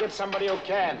properly or I'll get somebody who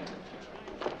can.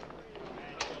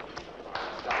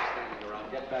 Stop standing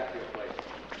around. Get back to your place.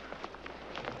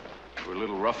 You were a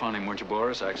little rough on him, weren't you,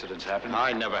 Boris? Accidents happen.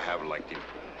 I never have liked him.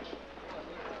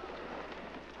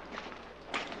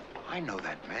 I know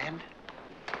that man.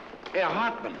 Hey,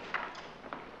 Hartman.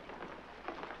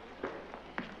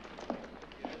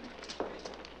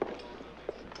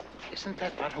 Isn't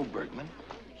that Otto Bergman?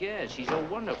 Yes, he's a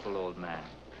wonderful old man.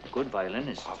 Good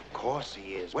violinist. Of course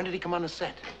he is. When did he come on the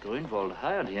set? Grunwald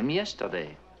hired him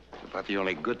yesterday. About the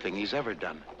only good thing he's ever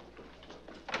done.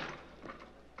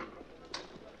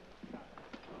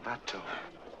 Otto.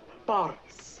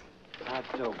 Boris.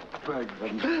 Otto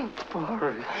Bergman.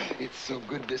 Boris. It's so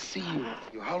good to see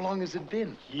you. How long has it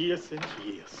been? Years and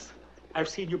years. I've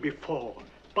seen you before,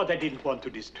 but I didn't want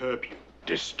to disturb you.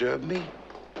 Disturb me?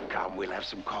 Come, we'll have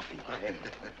some coffee.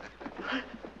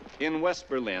 In West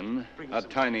Berlin, a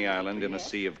tiny island in a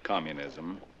sea of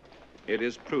communism, it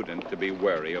is prudent to be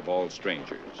wary of all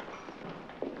strangers.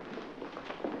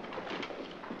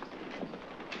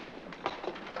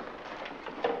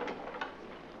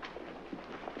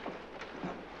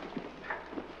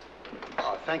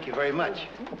 thank you very much.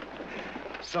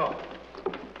 So,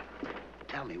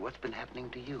 tell me, what's been happening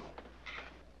to you?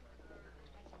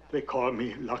 They call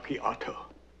me Lucky Otto.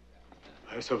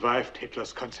 I survived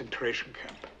Hitler's concentration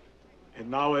camp.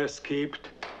 And now I escaped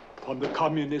from the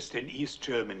communists in East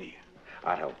Germany.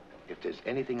 Otto, if there's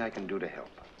anything I can do to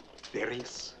help. There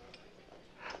is.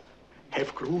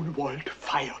 Have Grunwald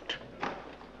fired.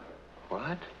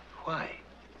 What? Why?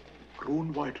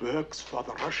 Grunwald works for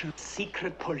the Russian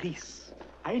secret police.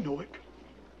 I know it.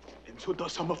 And so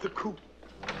does some of the crew.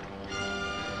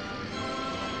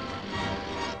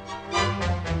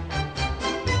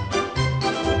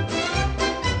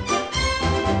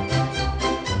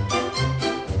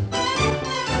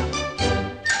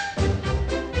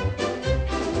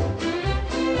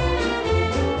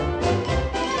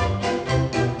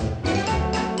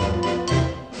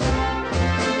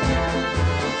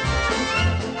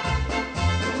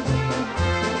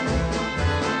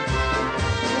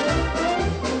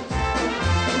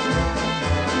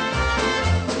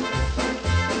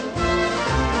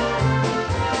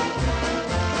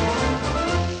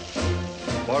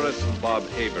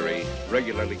 Avery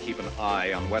regularly keep an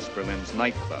eye on West Berlin's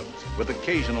nightclubs, with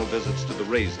occasional visits to the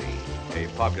Razy, a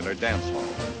popular dance hall.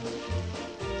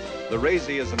 The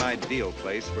Razy is an ideal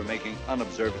place for making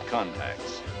unobserved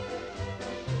contacts.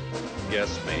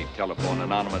 Guests may telephone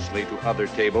anonymously to other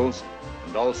tables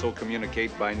and also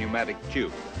communicate by pneumatic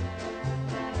tube.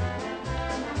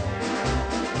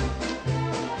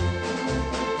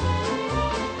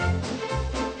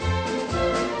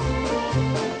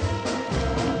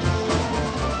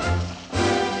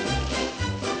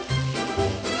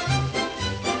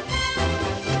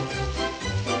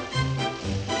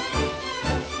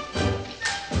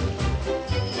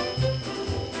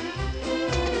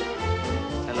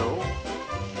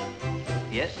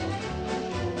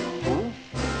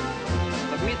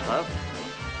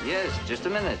 Just a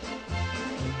minute.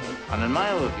 On an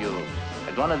mile of you,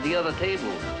 at one of the other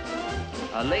tables.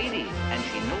 A lady, and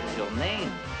she knows your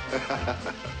name.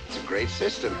 It's a great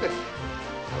system.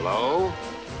 Hello?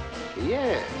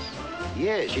 Yes.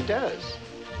 Yes, she does.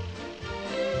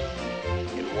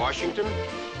 In Washington?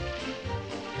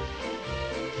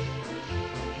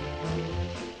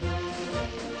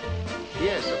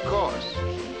 Yes, of course.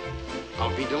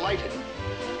 I'll be delighted.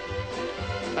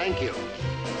 Thank you.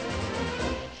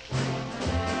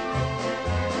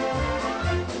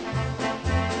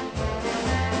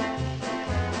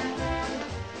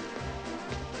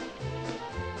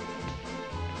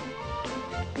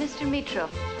 Mr.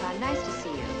 Mitrov, nice to see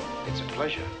you. It's a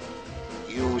pleasure.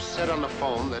 You said on the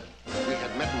phone that we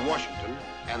had met in Washington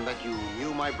and that you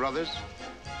knew my brothers?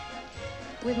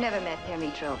 We've never met, Herr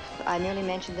Mitrov. I merely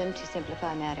mentioned them to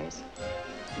simplify matters.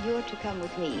 You're to come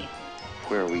with me.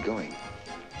 Where are we going?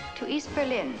 To East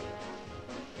Berlin.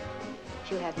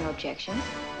 You have no objections?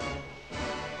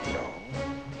 No.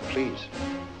 Please.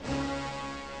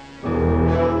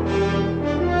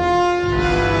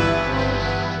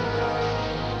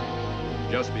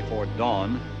 Just before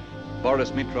dawn,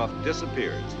 Boris Mitrov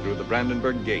disappears through the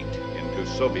Brandenburg Gate into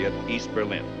Soviet East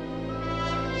Berlin.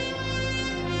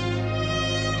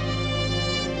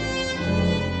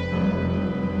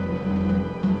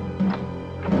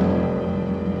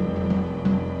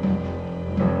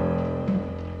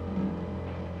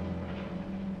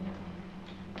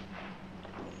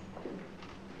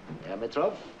 Herr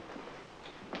Mitrov?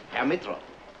 Herr Mitrov?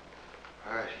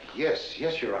 Yes,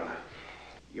 Your Honor.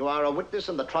 You are a witness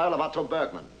in the trial of Otto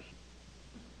Bergman.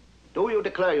 Do you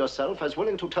declare yourself as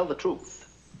willing to tell the truth?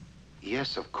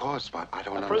 Yes, of course, but I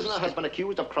don't understand. The prisoner has been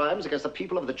accused of crimes against the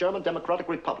people of the German Democratic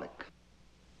Republic.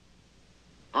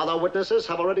 Other witnesses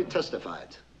have already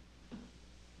testified.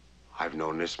 I've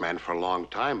known this man for a long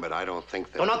time, but I don't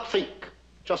think that... Do not think.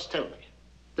 Just tell me.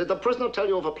 Did the prisoner tell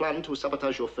you of a plan to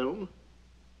sabotage your film?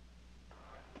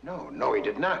 No, he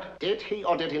did not. Did he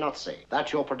or did he not say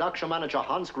that your production manager,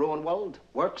 Hans Gruenwald,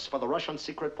 works for the Russian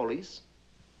secret police?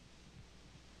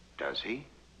 Does he?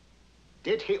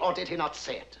 Did he or did he not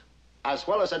say it? As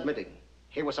well as admitting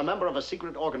he was a member of a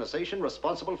secret organization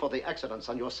responsible for the accidents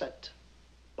on your set.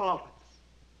 Boris,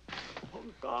 for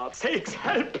God's sakes,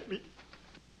 help me.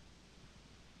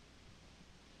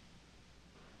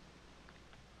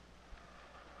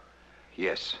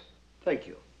 Yes. Thank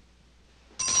you.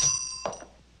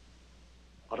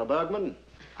 Otto Bergman,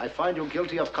 I find you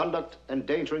guilty of conduct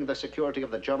endangering the security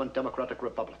of the German Democratic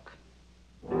Republic.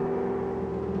 Where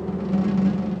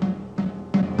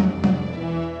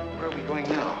are we going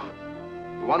now?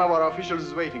 One of our officials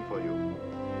is waiting for you.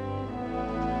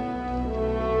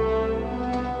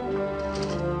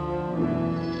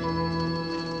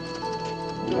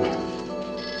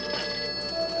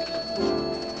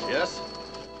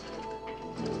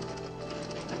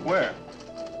 Where?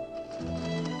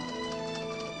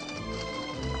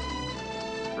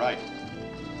 Right.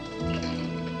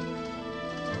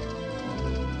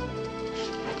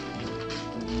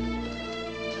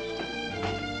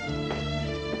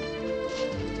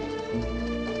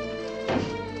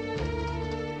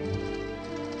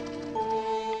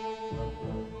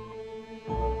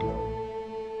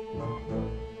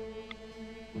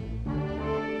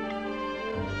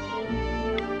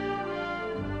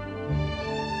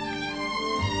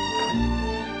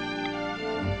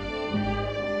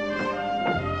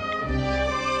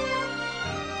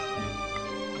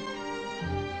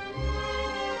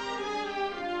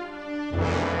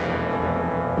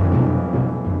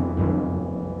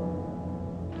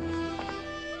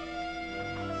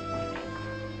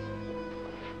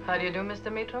 How do you do, Mr.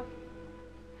 Mitrov?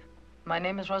 My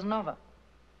name is Rosnova.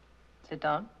 Sit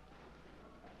down.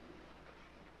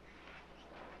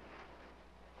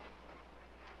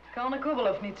 Colonel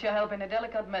Kubalov needs your help in a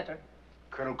delicate matter.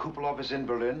 Colonel Kupolov is in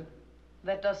Berlin?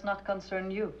 That does not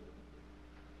concern you.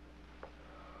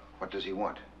 What does he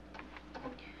want?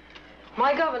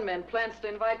 My government plans to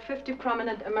invite 50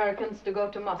 prominent Americans to go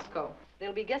to Moscow.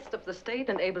 They'll be guests of the state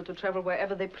and able to travel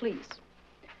wherever they please.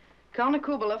 Colonel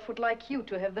Kubalov would like you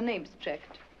to have the names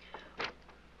checked.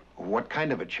 What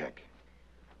kind of a check?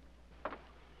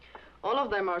 All of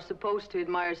them are supposed to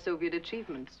admire Soviet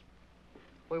achievements.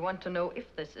 We want to know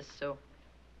if this is so.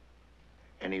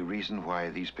 Any reason why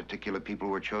these particular people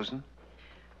were chosen?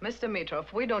 Mr.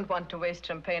 Mitrov, we don't want to waste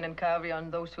champagne and caviar on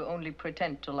those who only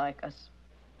pretend to like us.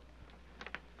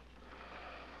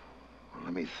 Well,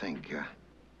 let me think.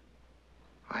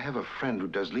 I have a friend who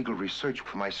does legal research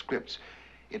for my scripts.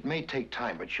 It may take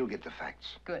time, but she'll get the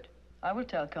facts. Good. I will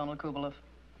tell Colonel Kubalov.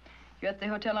 You at the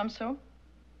Hotel Amso?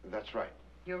 That's right.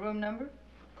 Your room number?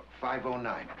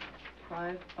 509.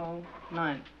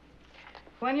 509.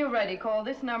 When you're ready, call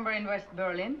this number in West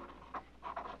Berlin.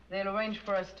 They'll arrange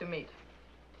for us to meet.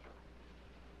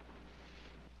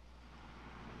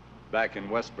 Back in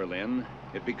West Berlin,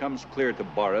 it becomes clear to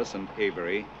Boris and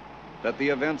Avery that the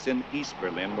events in East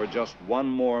Berlin were just one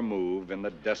more move in the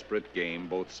desperate game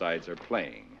both sides are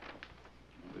playing.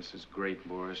 This is great,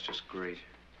 Boris, just great.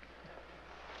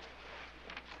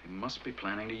 They must be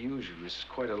planning to use you. This is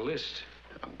quite a list.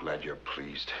 I'm glad you're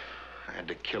pleased. I had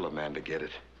to kill a man to get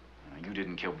it. You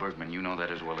didn't kill Bergman. You know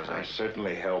that as well as I I do.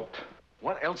 certainly helped.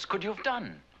 What else could you have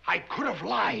done? I could have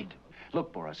lied.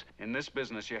 Look, Boris, in this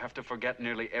business, you have to forget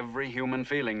nearly every human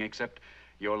feeling except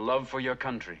your love for your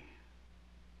country.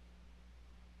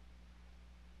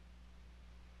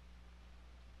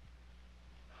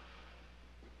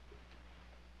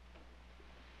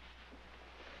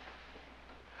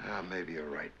 Maybe you're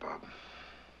right, Bob.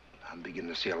 I'm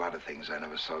beginning to see a lot of things I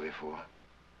never saw before.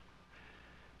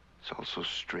 It's all so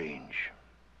strange.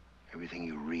 Everything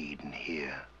you read and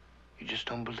hear, you just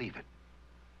don't believe it.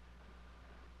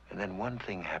 And then one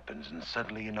thing happens, and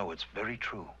suddenly you know it's very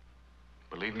true.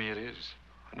 Believe me, it is.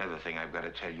 Another thing I've got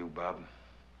to tell you, Bob.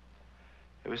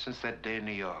 Ever since that day in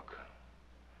New York,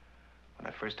 when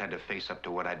I first had to face up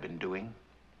to what I'd been doing,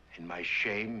 in my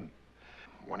shame,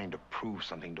 wanting to prove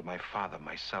something to my father,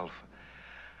 myself,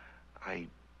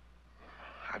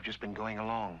 I've just been going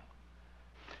along.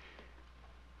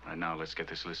 Right now, let's get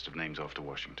this list of names off to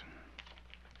Washington.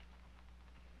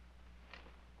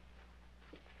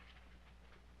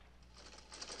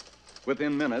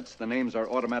 Within minutes, the names are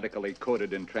automatically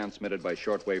coded and transmitted by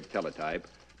shortwave teletype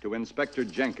to Inspector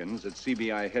Jenkins at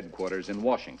CBI headquarters in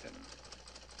Washington.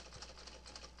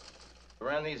 You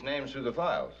ran these names through the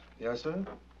files? Yes, sir.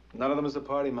 None of them is a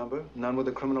party member, none with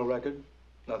a criminal record,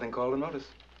 nothing called a notice.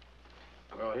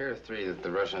 Well, here are three that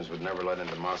the Russians would never let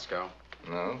into Moscow.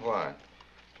 No? Why?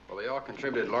 Well, they all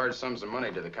contributed large sums of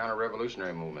money to the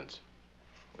counter-revolutionary movements.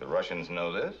 The Russians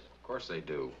know this? Of course they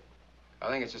do. I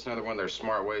think it's just another one of their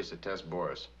smart ways to test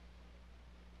Boris.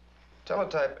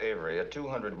 Teletype Avery a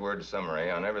 200-word summary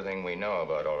on everything we know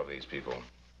about all of these people.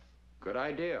 Good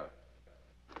idea.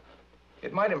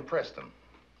 It might impress them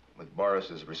with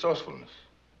Boris's resourcefulness.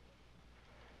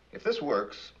 If this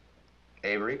works,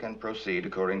 Avery can proceed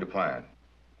according to plan.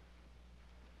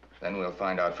 Then we'll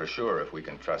find out for sure if we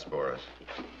can trust Boris.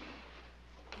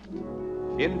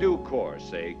 In due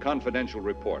course, a confidential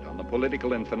report on the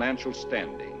political and financial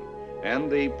standing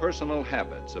and the personal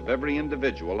habits of every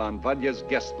individual on Vadya's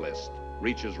guest list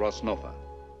reaches Rosnova.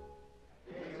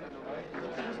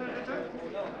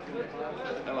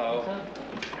 Hello.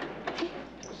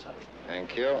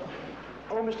 Thank you.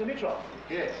 Oh, Mr. Mitrov.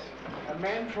 Yes. A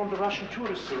man from the Russian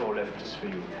tourist bureau left this for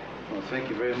you. Well, thank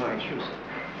you very much. Thank you, sir.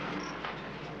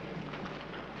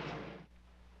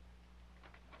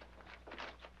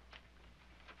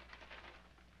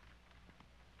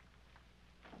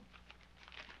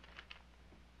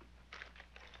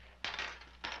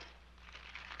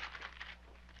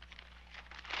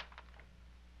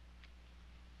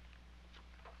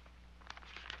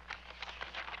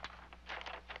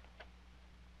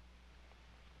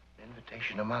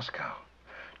 Invitation to Moscow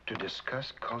to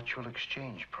discuss cultural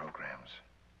exchange programs.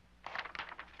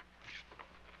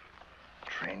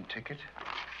 Train ticket.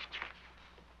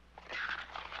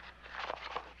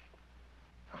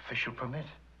 Official permit.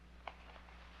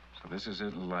 So this is it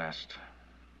at last.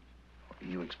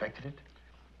 You expected it?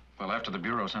 Well, after the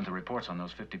Bureau sent the reports on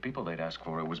those 50 people they'd asked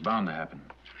for, it was bound to happen.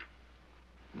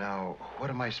 Now, what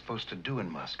am I supposed to do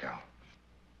in Moscow?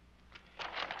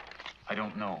 I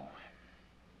don't know.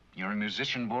 You're a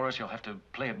musician, Boris. You'll have to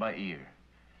play it by ear.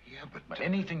 Yeah, But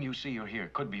anything you see or hear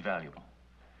could be valuable.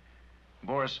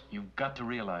 Boris, you've got to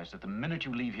realize that the minute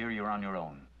you leave here, you're on your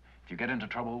own. If you get into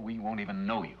trouble, we won't even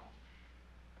know you.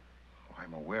 Oh,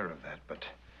 I'm aware of that, but...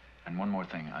 And one more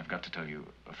thing I've got to tell you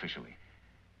officially.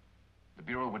 The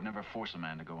Bureau would never force a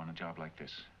man to go on a job like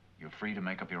this. You're free to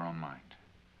make up your own mind.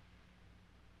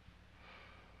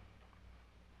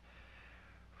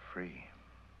 Free?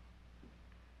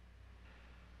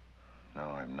 No,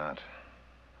 I'm not.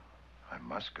 I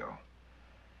must go.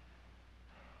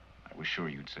 I was sure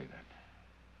you'd say that.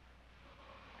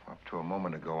 Up to a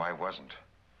moment ago, I wasn't.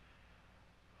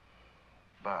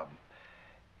 Bob,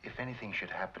 if anything should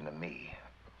happen to me,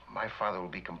 my father will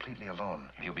be completely alone.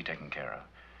 He'll be taken care of.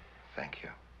 Thank you.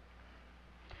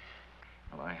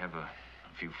 Well, I have a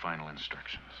few final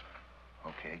instructions.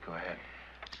 Okay, go ahead.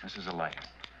 This is a lighter.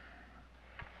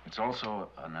 It's also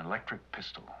an electric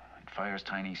pistol. It fires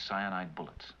tiny cyanide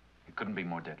bullets. It couldn't be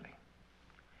more deadly.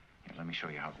 Here, let me show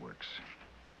you how it works.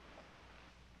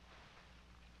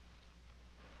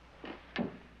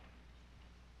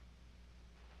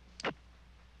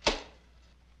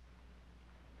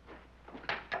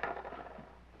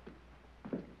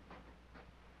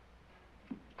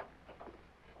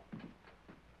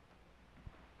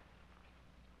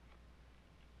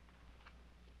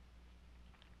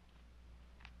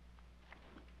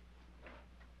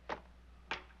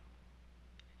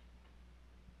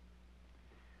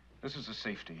 This is a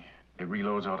safety. It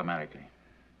reloads automatically.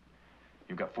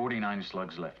 You've got 49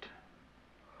 slugs left.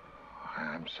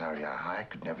 I'm sorry. I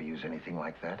could never use anything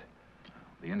like that.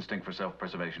 The instinct for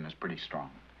self-preservation is pretty strong.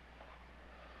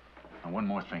 Now, one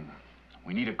more thing.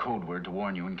 We need a code word to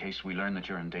warn you in case we learn that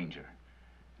you're in danger.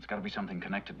 It's got to be something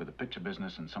connected with the picture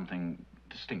business and something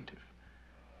distinctive.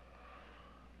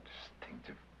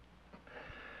 Distinctive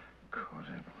code.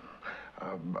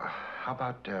 How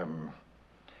about,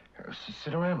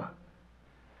 Cinerama?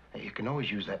 You can always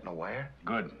use that in a wire.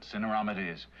 Good. Cinerama it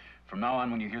is. From now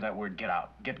on, when you hear that word, get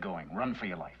out. Get going. Run for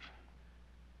your life.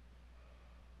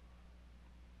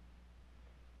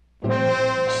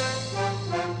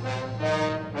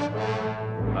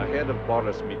 Ahead of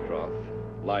Boris Mitrov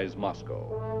lies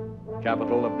Moscow,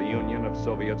 capital of the Union of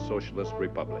Soviet Socialist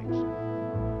Republics.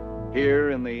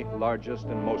 Here, in the largest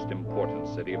and most important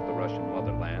city of the Russian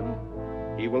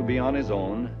motherland, he will be on his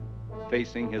own,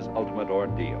 facing his ultimate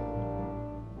ordeal.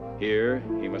 Here,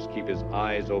 he must keep his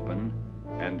eyes open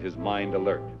and his mind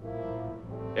alert.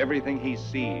 Everything he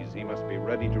sees, he must be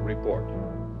ready to report,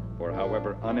 for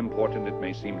however unimportant it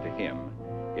may seem to him,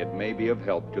 it may be of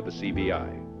help to the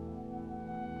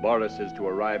CBI. Boris is to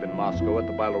arrive in Moscow at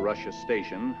the Belarusia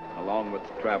station, along with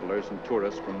travelers and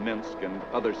tourists from Minsk and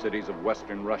other cities of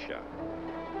Western Russia.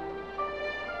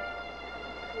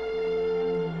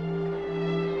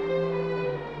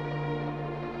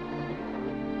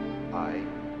 I,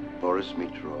 Boris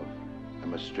Mitrov,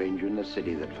 am a stranger in the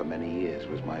city that for many years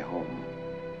was my home.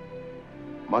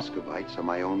 Muscovites are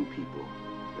my own people.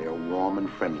 They are warm and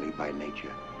friendly by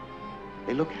nature.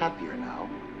 They look happier now,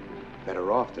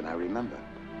 better off than I remember.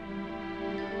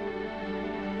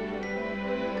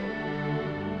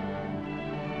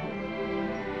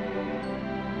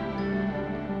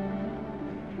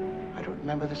 I don't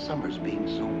remember the summers being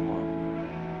so warm.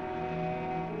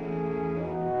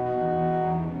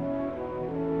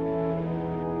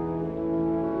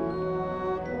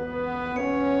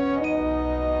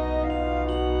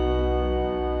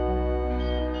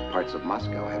 Parts of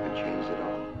Moscow haven't changed at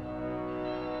all.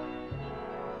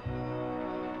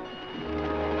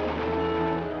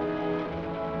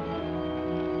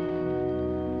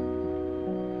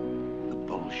 The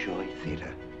Bolshoi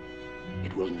Theater.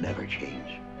 It will never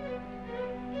change.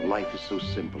 Life is so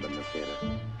simple in the theater.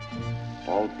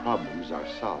 All problems are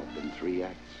solved in 3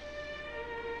 acts.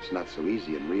 It's not so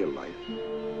easy in real life.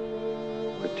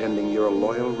 Pretending you're a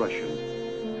loyal Russian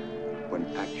when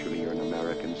actually you're an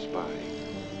American spy.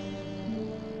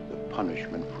 The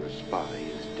punishment for a spy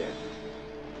is death.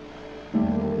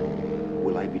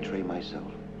 Will I betray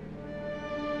myself?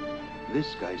 This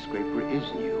skyscraper is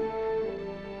new.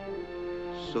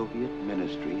 Soviet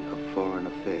Ministry of Foreign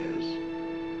Affairs.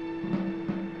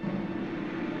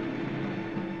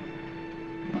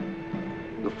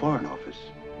 Foreign Office.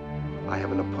 I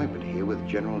have an appointment here with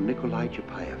General Nikolai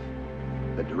Chapayev,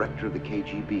 the director of the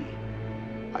KGB.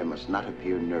 I must not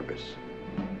appear nervous.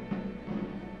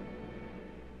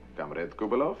 Comrade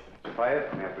Kubalov.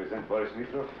 Chapayev, may I present Boris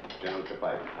Mitrov? General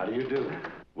Chapayev. How do you do?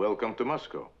 Welcome to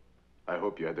Moscow. I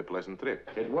hope you had a pleasant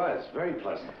trip. It was very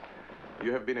pleasant.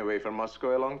 You have been away from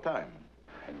Moscow a long time.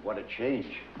 And what a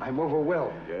change. I'm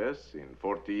overwhelmed. Yes, in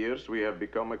 40 years we have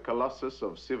become a colossus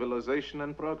of civilization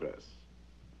and progress.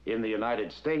 In the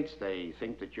United States, they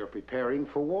think that you're preparing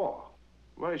for war.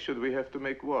 Why should we have to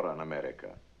make war on America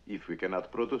if we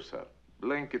cannot produce her,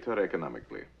 blanket her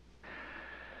economically?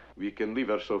 We can leave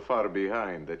her so far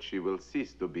behind that she will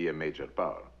cease to be a major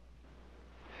power.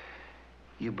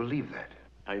 You believe that?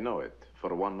 I know it,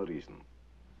 for one reason.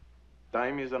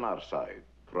 Time is on our side.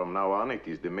 From now on, it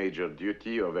is the major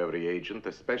duty of every agent,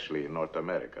 especially in North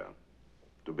America,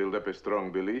 to build up a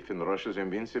strong belief in Russia's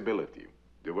invincibility.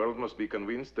 The world must be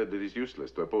convinced that it is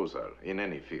useless to oppose her in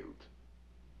any field.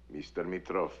 Mr.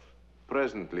 Mitrov,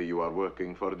 presently you are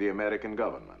working for the American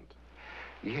government.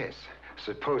 Yes,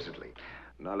 supposedly.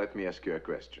 Now let me ask you a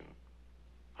question.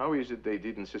 How is it they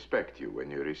didn't suspect you when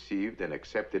you received and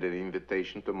accepted an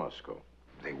invitation to Moscow?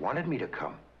 They wanted me to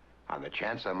come, on the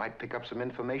chance I might pick up some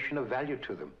information of value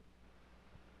to them.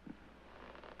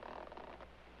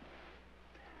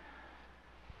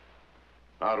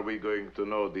 Are we going to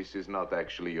know this is not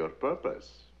actually your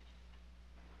purpose?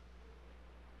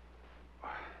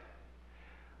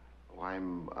 Oh,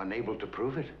 I'm unable to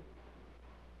prove it.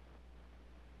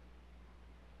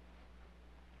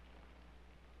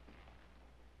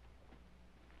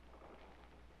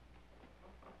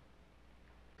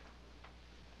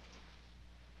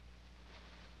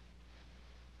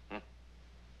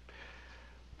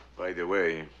 By the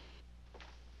way,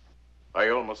 I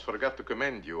almost forgot to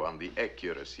commend you on the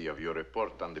accuracy of your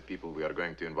report on the people we are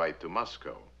going to invite to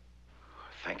Moscow.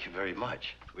 Thank you very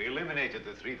much. We eliminated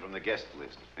the 3 from the guest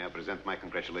list. May I present my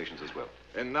congratulations as well?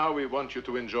 And now we want you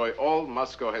to enjoy all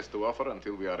Moscow has to offer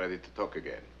until we are ready to talk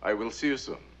again. I will see you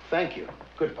soon. Thank you.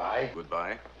 Goodbye.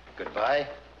 Goodbye. Goodbye.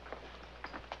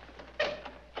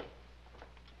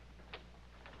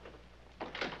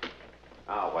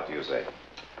 Now, what do you say?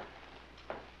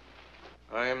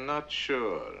 I am not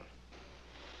sure.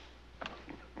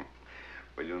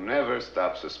 Well, you never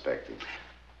stop suspecting.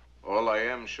 All I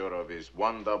am sure of is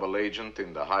one double agent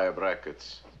in the higher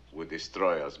brackets would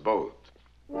destroy us both.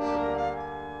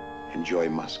 Enjoy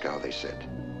Moscow, they said,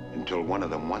 until one of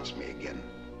them wants me again.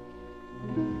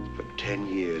 For 10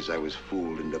 years, I was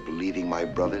fooled into believing my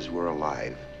brothers were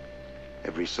alive.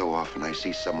 Every so often, I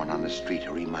see someone on the street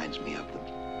who reminds me of them.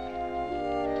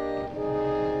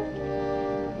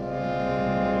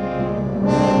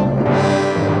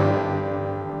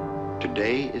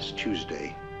 Today is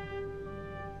Tuesday.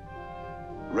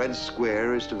 Red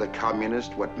Square is to the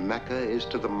communist what Mecca is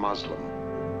to the Muslim.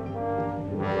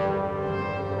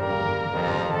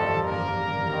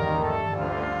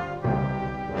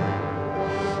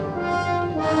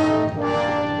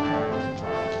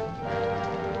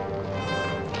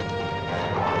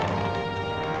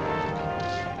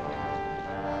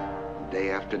 Day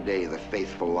after day, the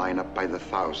faithful line up by the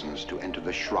thousands to enter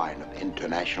the shrine of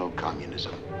international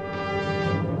communism.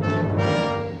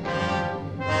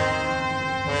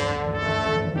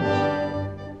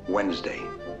 Wednesday.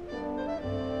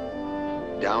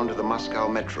 Down to the Moscow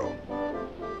Metro.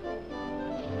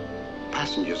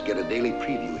 Passengers get a daily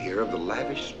preview here of the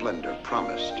lavish splendor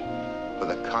promised for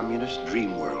the communist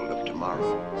dream world of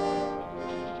tomorrow.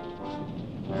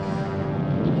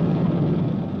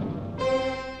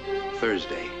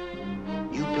 Thursday.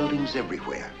 New buildings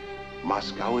everywhere.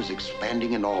 Moscow is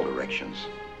expanding in all directions.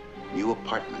 New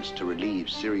apartments to relieve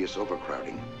serious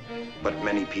overcrowding. But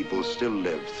many people still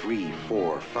live 3,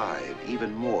 4, 5,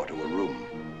 even more to a room.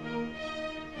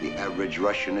 The average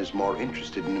Russian is more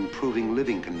interested in improving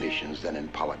living conditions than in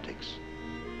politics.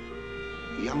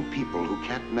 Young people who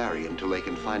can't marry until they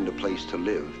can find a place to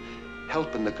live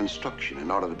help in the construction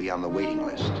in order to be on the waiting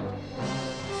list.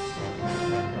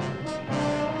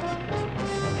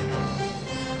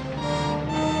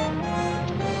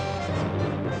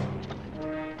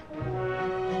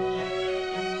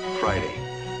 Friday.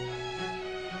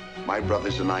 My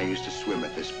brothers and I used to swim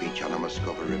at this beach on the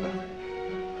Moskova River.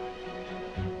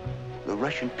 The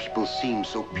Russian people seem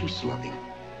so peace-loving.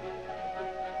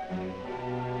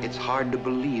 It's hard to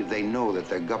believe they know that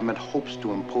their government hopes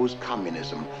to impose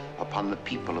communism upon the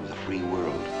people of the free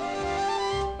world.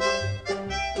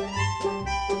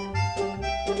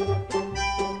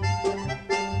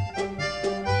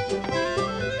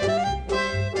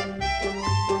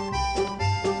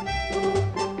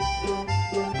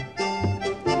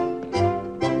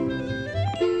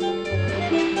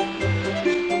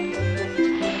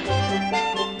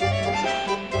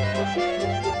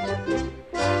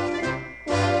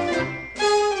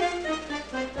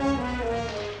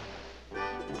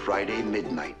 Friday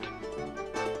midnight.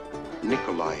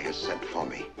 Nikolai has sent for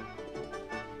me.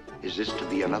 Is this to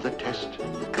be another test?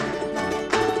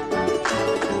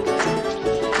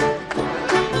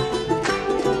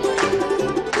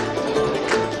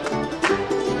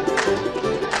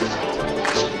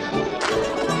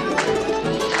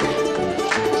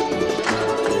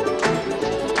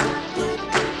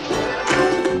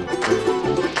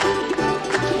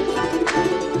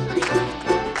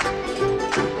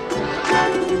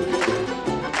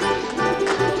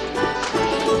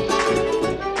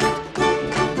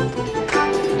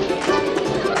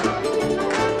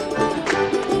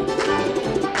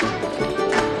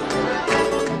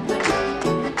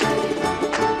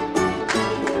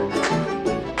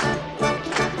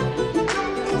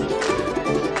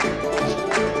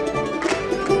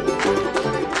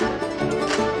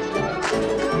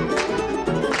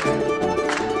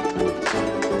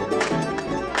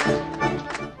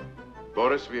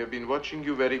 We have been watching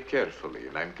you very carefully,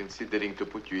 and I'm considering to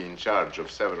put you in charge of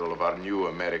several of our new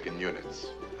American units.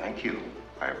 Thank you.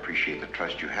 I appreciate the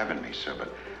trust you have in me, sir,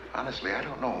 but honestly, I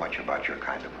don't know much about your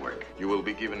kind of work. You will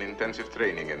be given intensive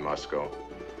training in Moscow.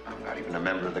 I'm not even a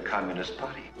member of the Communist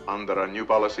Party. Under our new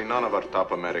policy, none of our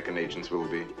top American agents will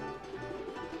be.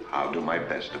 I'll do my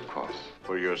best, of course.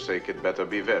 For your sake, it better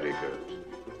be very good.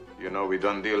 You know, we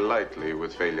don't deal lightly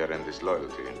with failure and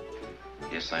disloyalty.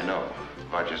 Yes, I know.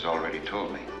 Roger's already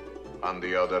told me. On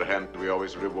the other hand, we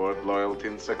always reward loyalty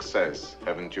and success.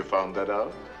 Haven't you found that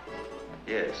out?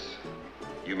 Yes.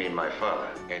 You mean my father?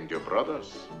 And your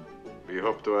brothers. We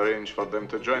hope to arrange for them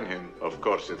to join him. Of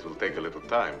course, it will take a little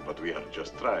time, but we are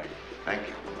just trying. Thank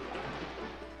you.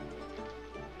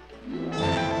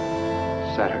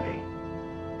 Saturday.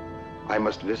 I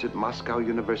must visit Moscow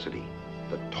University,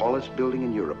 the tallest building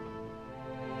in Europe.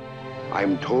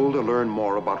 I'm told to learn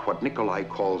more about what Nikolai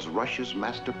calls Russia's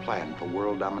master plan for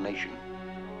world domination.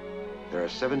 There are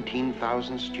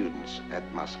 17,000 students at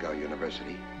Moscow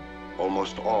University,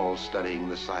 almost all studying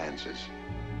the sciences.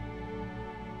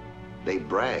 They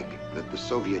brag that the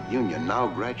Soviet Union now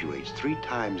graduates 3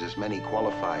 times as many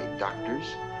qualified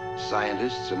doctors,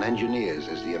 scientists, and engineers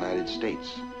as the United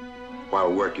States.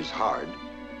 While work is hard,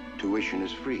 tuition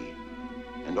is free,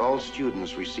 and all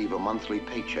students receive a monthly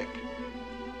paycheck.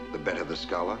 The better the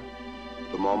scholar,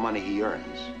 the more money he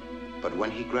earns. But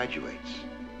when he graduates,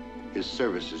 his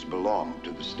services belong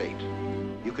to the state.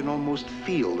 You can almost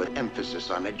feel the emphasis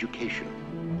on education.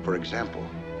 For example,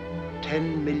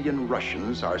 10 million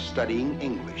Russians are studying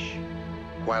English,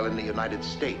 while in the United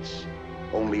States,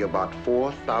 only about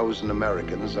 4,000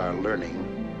 Americans are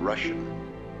learning Russian.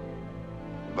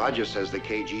 Vaja says the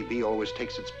KGB always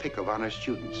takes its pick of honor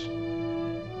students.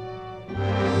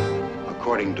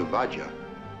 According to Vaja,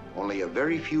 only a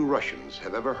very few Russians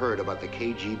have ever heard about the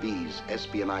KGB's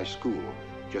espionage school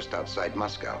just outside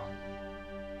Moscow.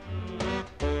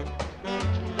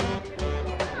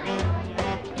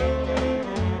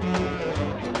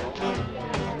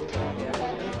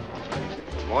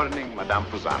 Morning, Madame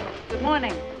Puzanov. Good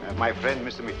morning. My friend,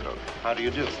 Mr. Mitrov. How do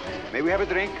you do? May we have a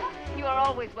drink? You are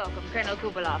always welcome, Colonel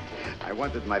Kubalov. I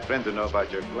wanted my friend to know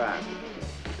about your class.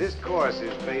 This course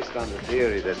is based on the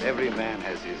theory that every man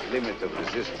has his limit of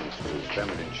resistance to his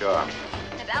feminine charm.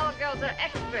 And our girls are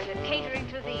expert at catering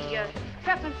to the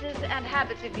preferences and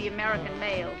habits of the American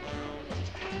male.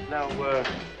 Now,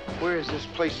 where is this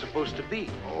place supposed to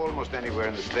be? Almost anywhere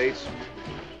in the States.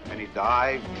 Any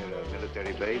dive near a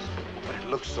military base. But it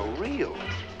looks so real.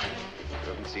 You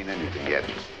haven't seen anything yet.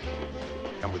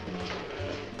 Come with me.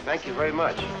 Thank you very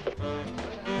much.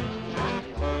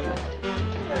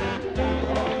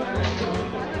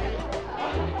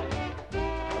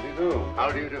 How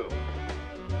do you do?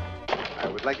 I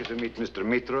would like you to meet Mr.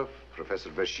 Mitrov, Professor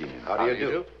Vershinin. How do you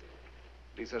do?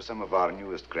 These are some of our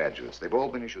newest graduates. They've all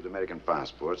been issued American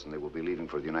passports, and they will be leaving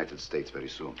for the United States very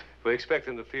soon. We expect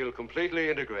them to feel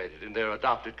completely integrated in their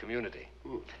adopted community.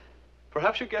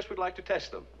 Perhaps your guest would like to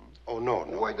test them. Oh, no.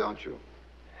 Why don't you?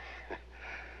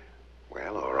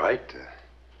 Well, all right.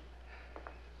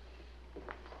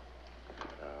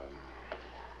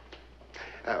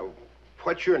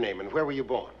 What's your name and where were you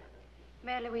born?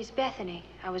 Mary Louise Bethany.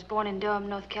 I was born in Durham,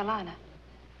 North Carolina.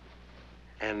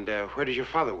 And where does your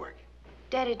father work?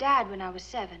 Daddy died when I was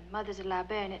 7. Mother's a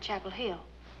librarian at Chapel Hill.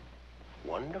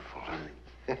 Wonderful.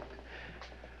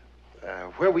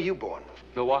 Where were you born?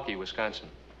 Milwaukee, Wisconsin.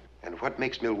 And what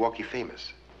makes Milwaukee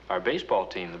famous? Our baseball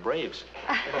team, the Braves.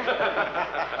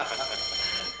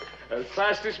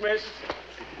 Class dismissed.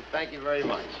 Thank you very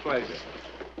much. Pleasure.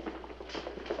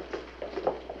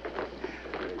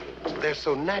 They're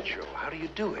so natural. How do you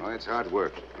do it? Oh, it's hard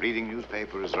work. Reading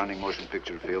newspapers, running motion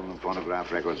picture film and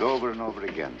phonograph records over and over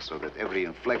again so that every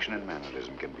inflection and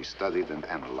mannerism can be studied and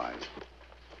analyzed.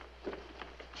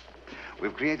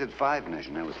 We've created 5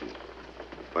 nationalities,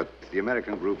 but the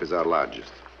American group is our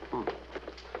largest.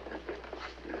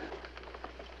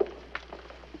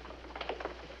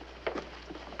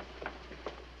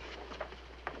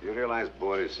 You realize,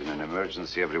 Boris, in an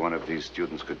emergency, every one of these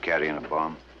students could carry in a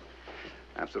bomb?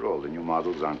 After all, the new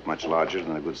models aren't much larger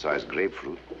than a good-sized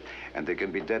grapefruit, and they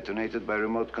can be detonated by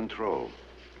remote control.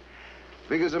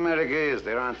 Big as America is,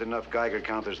 there aren't enough Geiger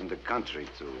counters in the country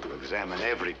to examine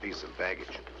every piece of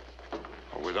baggage.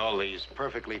 With all these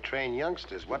perfectly trained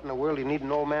youngsters, what in the world do you need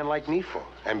an old man like me for?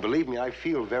 And believe me, I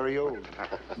feel very old.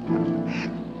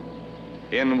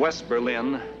 In West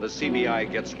Berlin, the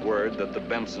CBI gets word that the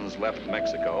Bensons left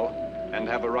Mexico and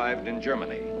have arrived in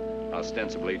Germany,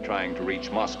 ostensibly trying to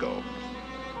reach Moscow.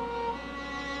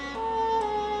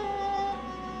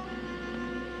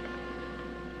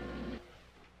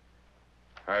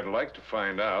 I'd like to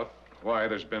find out why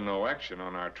there's been no action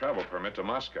on our travel permit to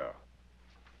Moscow.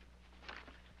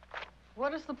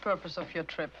 What is the purpose of your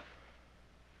trip?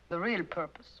 The real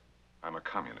purpose? I'm a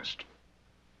communist.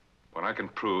 When I can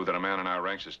prove that a man in our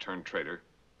ranks has turned traitor,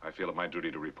 I feel it my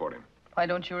duty to report him. Why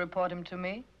don't you report him to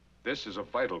me? This is a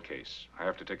vital case. I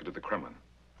have to take it to the Kremlin.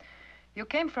 You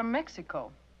came from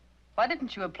Mexico. Why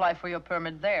didn't you apply for your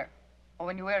permit there? Or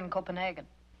when you were in Copenhagen?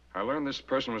 I learned this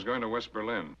person was going to West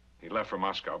Berlin. He left for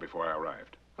Moscow before I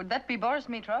arrived. Would that be Boris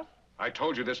Mitrov? I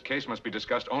told you this case must be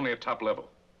discussed only at top level.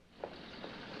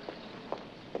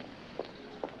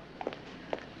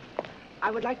 I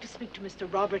would like to speak to Mr.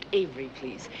 Robert Avery,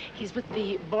 please. He's with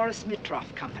the Boris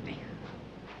Mitrov Company.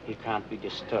 He can't be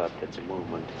disturbed. It's a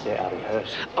movement. They are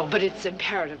rehearsing. Oh, but it's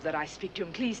imperative that I speak to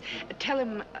him. Please, tell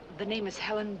him the name is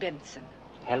Helen Benson.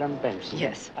 Helen Benson?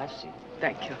 Yes. I see.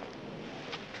 Thank you.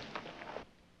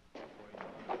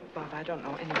 Bob, I don't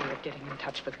know any way of getting in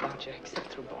touch with Roger except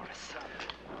through Boris.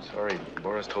 Sorry,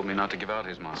 Boris told me not to give out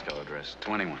his Moscow address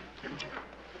to anyone.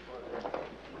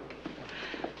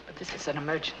 But this is an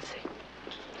emergency.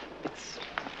 It's,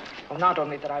 well, not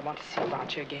only that I want to see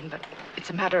Roger again, but it's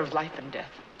a matter of life and death.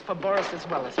 For Boris as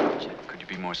well as Roger. Could you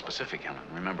be more specific, Helen?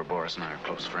 Remember, Boris and I are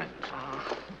close friends.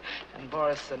 Ah, and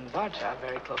Boris and Roger are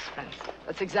very close friends.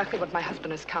 That's exactly what my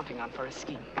husband is counting on for his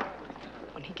scheme.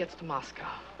 When he gets to Moscow,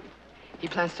 he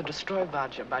plans to destroy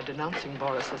Roger by denouncing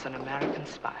Boris as an American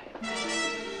spy.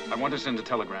 I want to send a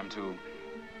telegram to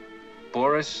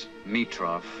Boris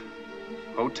Mitrov,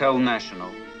 Hotel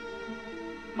National,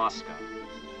 Moscow.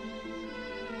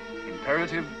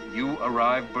 Imperative, you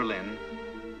arrive Berlin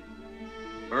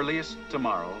earliest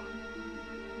tomorrow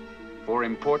for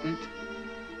important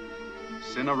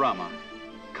Cinerama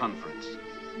conference.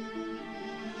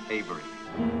 Avery.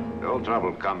 The whole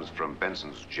trouble comes from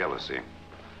Benson's jealousy.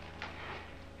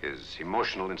 His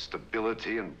emotional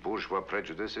instability and bourgeois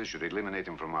prejudices should eliminate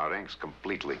him from our ranks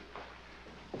completely.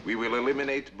 We will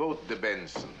eliminate both the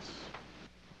Bensons.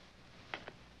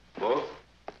 Both?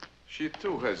 She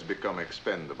too has become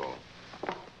expendable.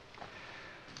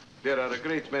 There are a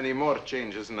great many more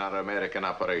changes in our American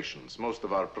operations. Most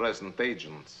of our present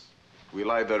agents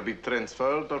will either be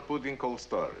transferred or put in cold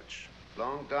storage.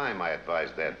 Long time I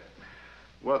advised that.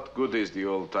 What good is the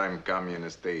old-time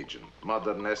communist agent?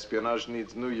 Modern espionage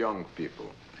needs new young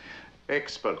people.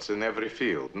 Experts in every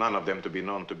field, none of them to be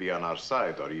known to be on our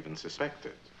side or even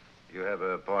suspected. You have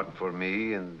a part for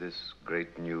me in this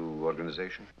great new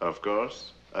organization? Of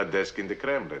course. A desk in the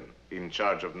Kremlin, in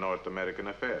charge of North American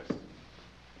affairs.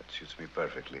 That suits me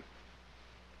perfectly.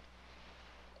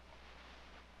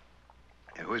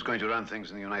 And who's going to run things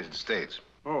in the United States?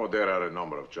 Oh, there are a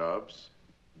number of jobs.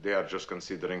 They are just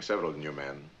considering several new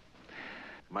men.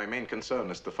 My main concern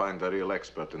is to find a real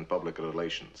expert in public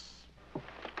relations.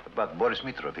 About Boris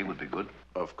Mitrov, he would be good.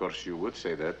 Of course you would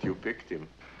say that. You picked him.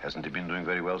 Hasn't he been doing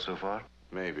very well so far?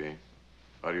 Maybe.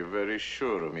 Are you very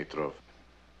sure, Mitrov?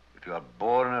 If you are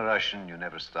born a Russian, you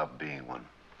never stop being one.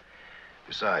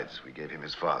 Besides, we gave him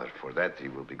his father. For that, he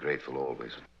will be grateful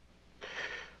always.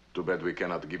 Too bad we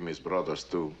cannot give him his brothers,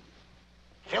 too.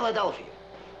 Philadelphia.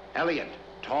 Elliot,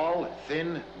 tall,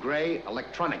 thin, gray,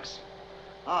 electronics.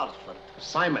 Hartford.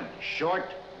 Simon, short,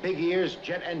 big ears,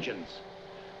 jet engines.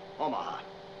 Omaha.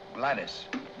 Gladys,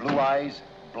 blue eyes,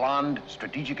 blonde,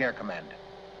 strategic air command.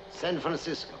 San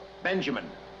Francisco. Benjamin,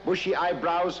 bushy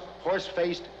eyebrows,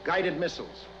 horse-faced, guided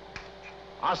missiles.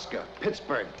 Oscar,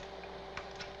 Pittsburgh.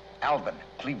 Alvin,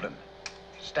 Cleveland.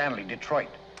 Stanley, Detroit.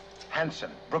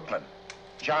 Hanson, Brooklyn.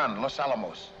 John, Los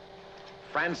Alamos.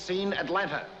 Francine,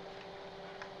 Atlanta.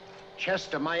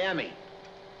 Chester, Miami.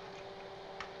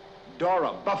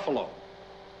 Dora, Buffalo.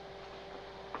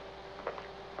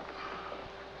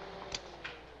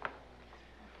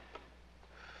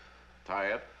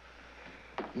 Tired?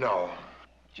 No.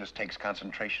 It just takes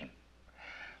concentration.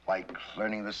 Like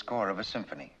learning the score of a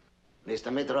symphony.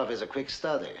 Mr. Mitrov is a quick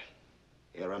study.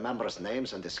 He remembers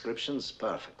names and descriptions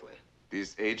perfectly.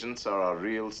 These agents are our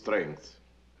real strength.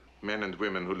 Men and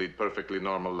women who lead perfectly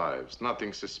normal lives.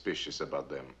 Nothing suspicious about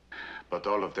them. But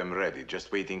all of them ready,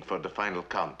 just waiting for the final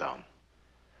countdown.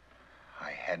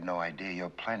 I had no idea your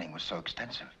planning was so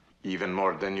extensive. Even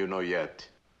more than you know yet.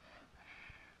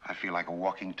 I feel like a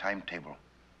walking timetable.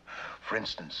 For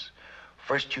instance,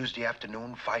 first Tuesday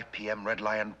afternoon, 5 p.m., Red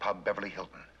Lion Pub, Beverly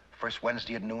Hilton. First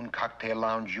Wednesday at noon, Cocktail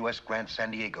Lounge, U.S. Grant, San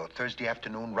Diego. Thursday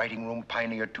afternoon, Writing Room,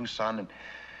 Pioneer, Tucson, and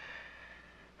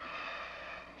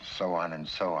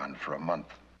so on for a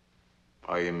month.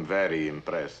 I am very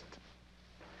impressed.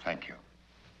 Thank you.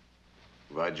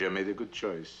 Vadja made a good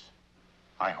choice.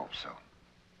 I hope so.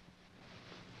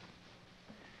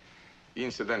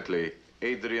 Incidentally,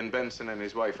 Adrian Benson and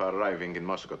his wife are arriving in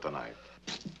Moscow tonight.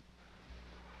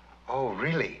 Oh,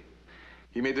 really?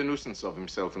 He made a nuisance of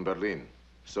himself in Berlin,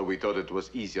 so we thought it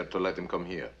was easier to let him come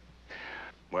here.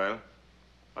 Well,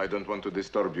 I don't want to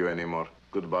disturb you anymore.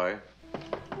 Goodbye.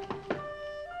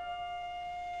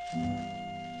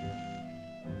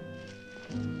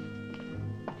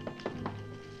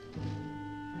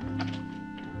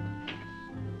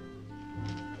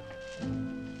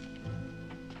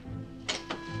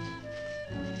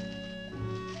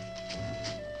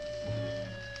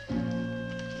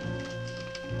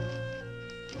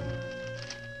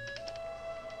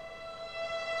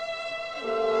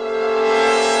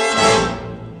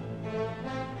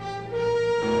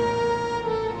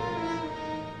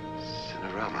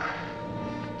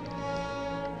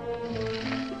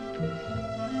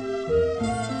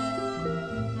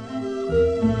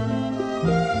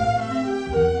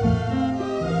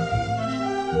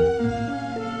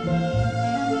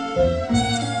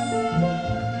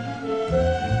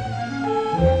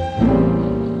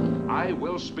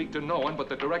 Speak to no one but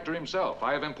the director himself.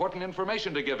 I have important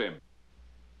information to give him.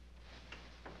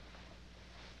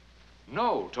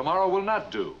 No, tomorrow will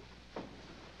not do.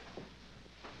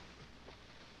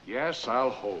 Yes,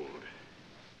 I'll hold.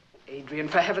 Adrian,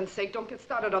 for heaven's sake, don't get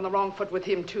started on the wrong foot with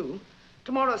him, too.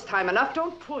 Tomorrow's time enough.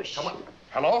 Don't push. Come on.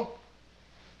 Hello?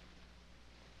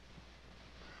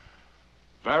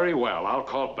 Very well. I'll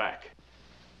call back.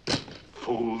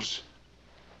 Fools.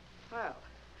 Well,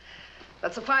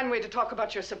 that's a fine way to talk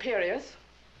about your superiors.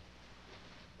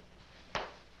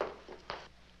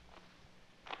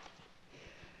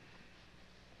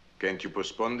 Can't you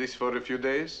postpone this for a few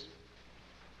days?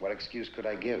 What excuse could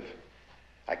I give?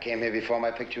 I came here before my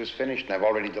picture was finished, and I've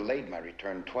already delayed my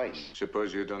return twice.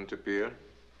 Suppose you don't appear?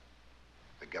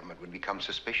 The government would become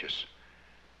suspicious.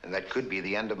 And that could be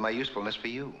the end of my usefulness for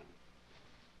you.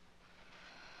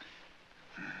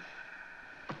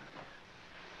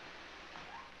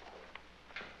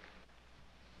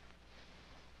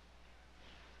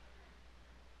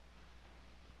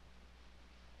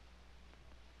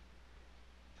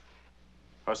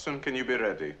 How soon can you be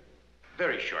ready?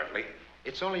 Very shortly.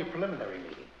 It's only a preliminary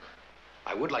meeting.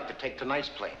 I would like to take tonight's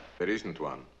plane. There isn't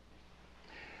one.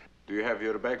 Do you have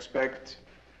your bags packed?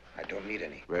 I don't need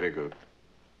any. Very good.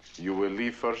 You will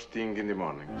leave first thing in the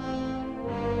morning.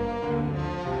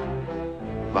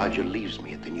 Vadja leaves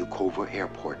me at the New Kova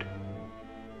airport.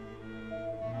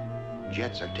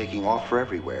 Jets are taking off for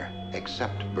everywhere,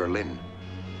 except Berlin.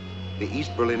 The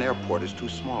East Berlin airport is too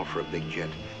small for a big jet,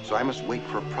 so I must wait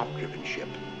for a prop-driven ship.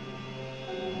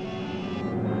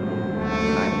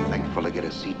 And I'm thankful to get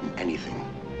a seat in anything.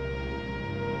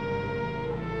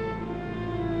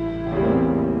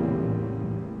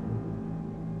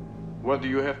 What do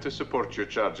you have to support your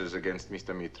charges against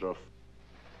Mr. Mitrov?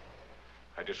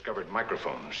 I discovered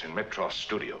microphones in Mitrov's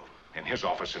studio, in his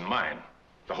office and mine.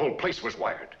 The whole place was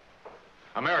wired.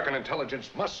 American intelligence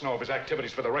must know of his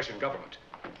activities for the Russian government.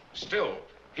 Still,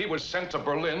 he was sent to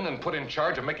Berlin and put in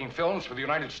charge of making films for the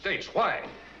United States. Why?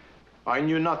 I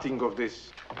knew nothing of this.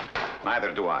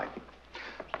 Neither do I.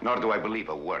 Nor do I believe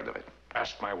a word of it.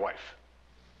 Ask my wife.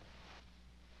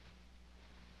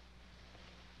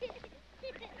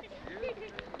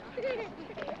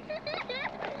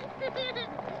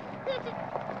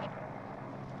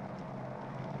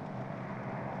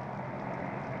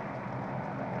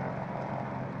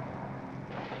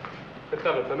 The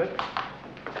travel permit.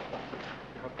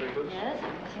 Papers. Yes,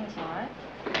 everything's all right.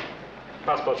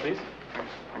 Passport, please.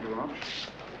 Thank you very much.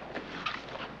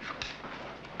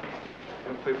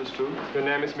 Your papers, too? Your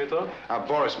name is Mitrov?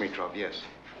 Boris Mitrov, yes.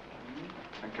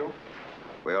 Thank you.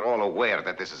 We are all aware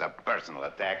that this is a personal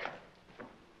attack.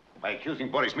 By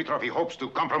accusing Boris Mitrov, he hopes to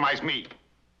compromise me.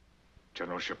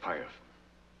 General Shapayev,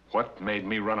 What made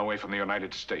me run away from the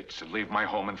United States and leave my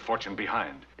home and fortune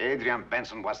behind? Adrian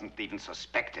Benson wasn't even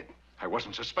suspected. I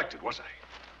wasn't suspected, was I?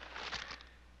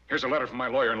 Here's a letter from my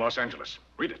lawyer in Los Angeles.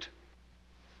 Read it.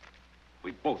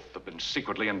 We both have been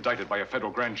secretly indicted by a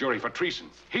federal grand jury for treason.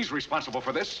 He's responsible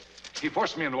for this. He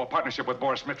forced me into a partnership with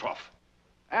Boris Mitrov.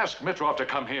 Ask Mitrov to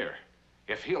come here.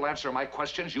 If he'll answer my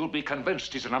questions, you'll be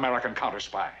convinced he's an American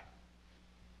counter-spy.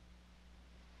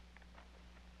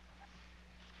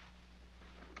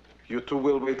 You two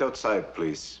will wait outside,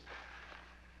 please.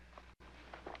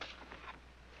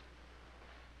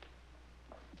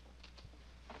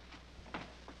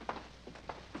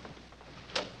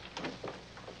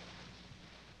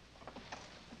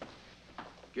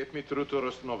 Get me through to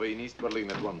Rosnova in East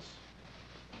Berlin at once.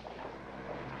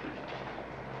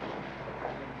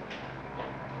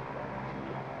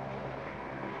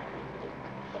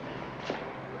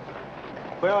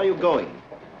 Where are you going?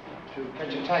 To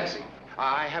catch a taxi.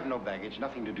 I have no baggage,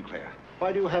 nothing to declare.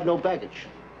 Why do you have no baggage?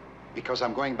 Because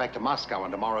I'm going back to Moscow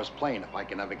on tomorrow's plane, if I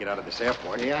can ever get out of this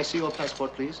airport. May I see your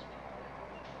passport, please?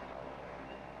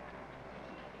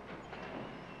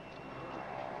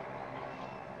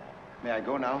 May I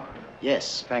go now?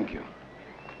 Yes. Thank you.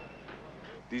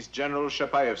 This is General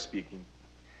Shapayev speaking.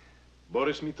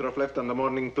 Boris Mitrov left on the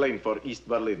morning plane for East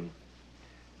Berlin.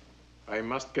 I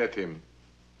must get him.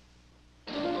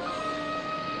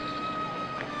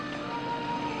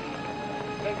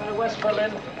 Take me to West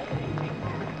Berlin.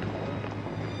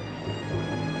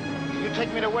 You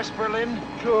take me to West Berlin?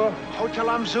 Sure. Hotel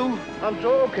Amzu?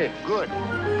 Amzu, okay. Good.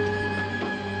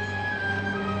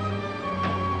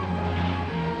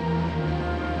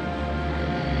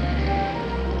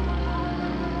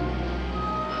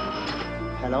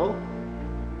 Hello?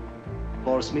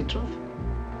 Boris Mitrov?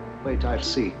 Wait, I'll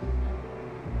see.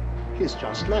 He's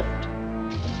just left.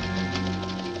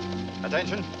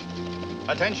 Attention.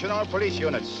 Attention all police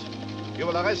units. You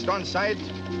will arrest on sight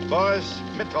Boris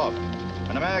Mitrov,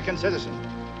 an American citizen.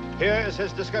 Here is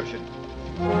his description.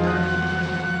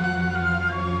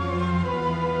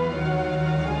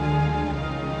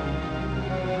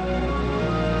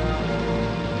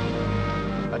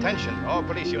 Attention all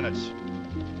police units.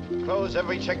 Close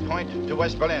every checkpoint to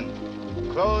West Berlin.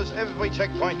 Close every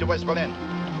checkpoint to West Berlin.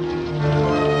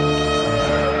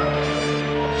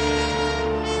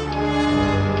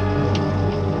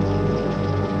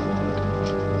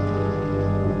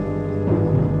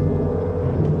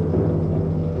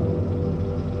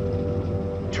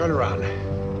 Turn around.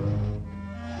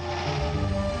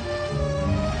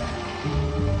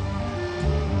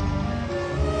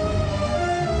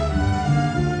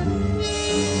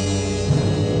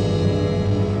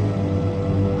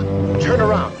 Turn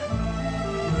around.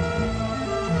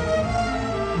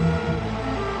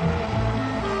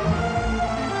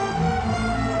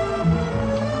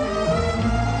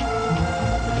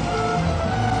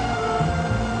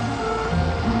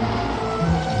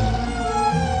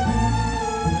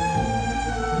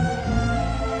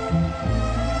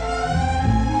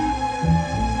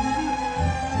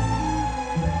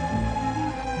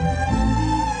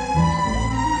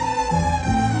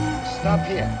 Stop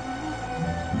here.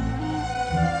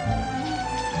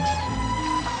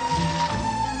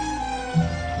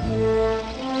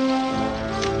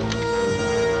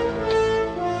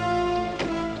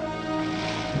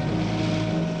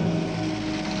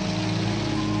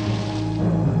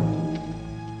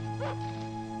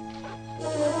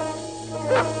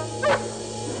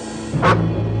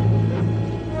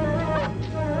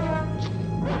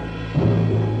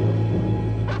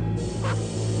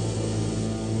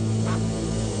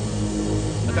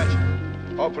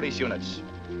 Attention, all police units.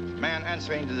 Man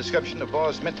answering the description of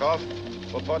Boris Mitrov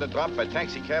reported dropped by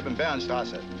taxi cab in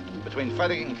Berenstrasse between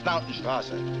Frederick and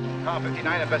Knautenstrasse. Car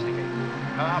 59 investigate.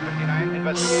 Car 59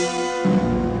 investigate.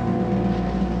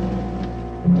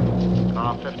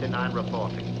 Car 59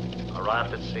 reporting.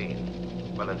 Arrived at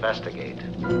scene. Will investigate.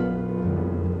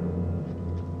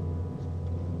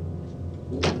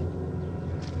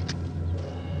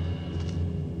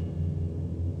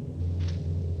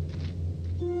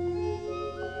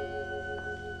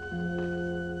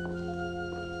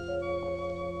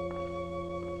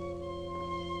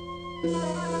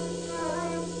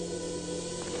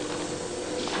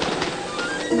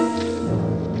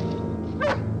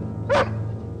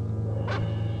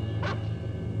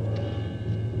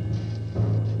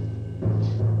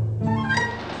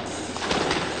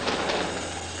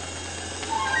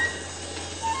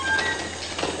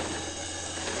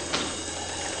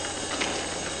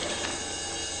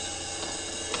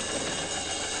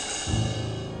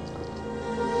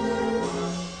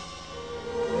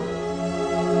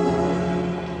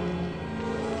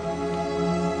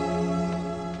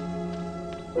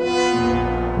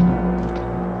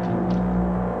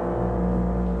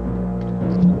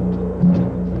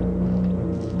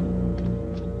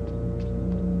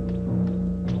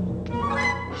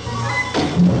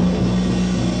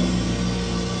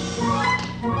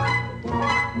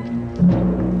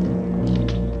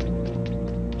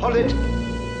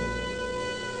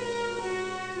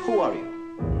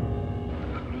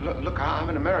 Look, I'm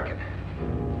an American.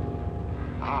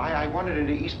 I wandered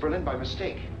into East Berlin by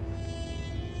mistake.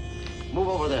 Move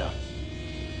over there.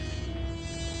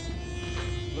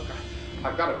 Look,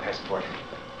 I've got a passport.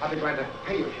 I'll be glad to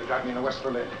pay you if you drive me into West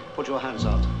Berlin. Put your hands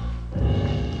out.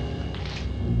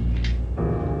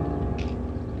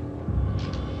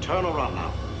 Turn around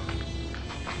now.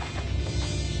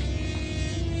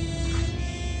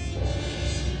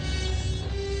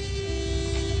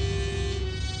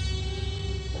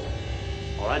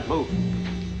 All right, move.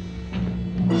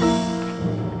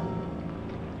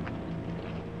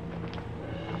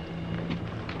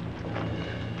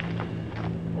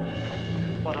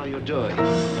 What are you doing?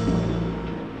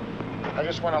 I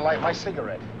just want to light my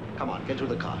cigarette. Come on, get to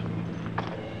the car.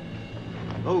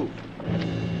 Move.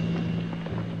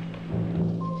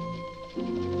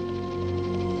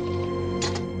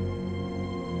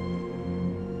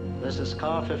 This is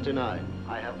car 59.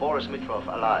 I have Boris Mitrov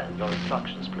alive. Your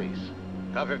instructions, please.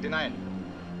 Car 59,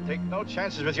 take no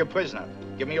chances with your prisoner.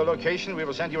 Give me your location, we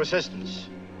will send you assistance.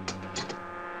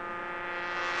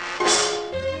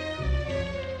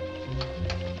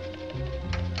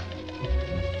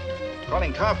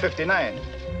 Calling car 59.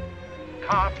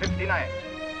 Car 59.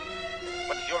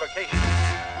 What is your location?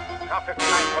 Car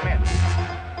 59, come in.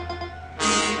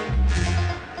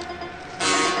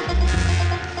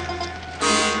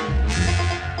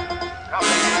 Car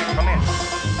 59, come in.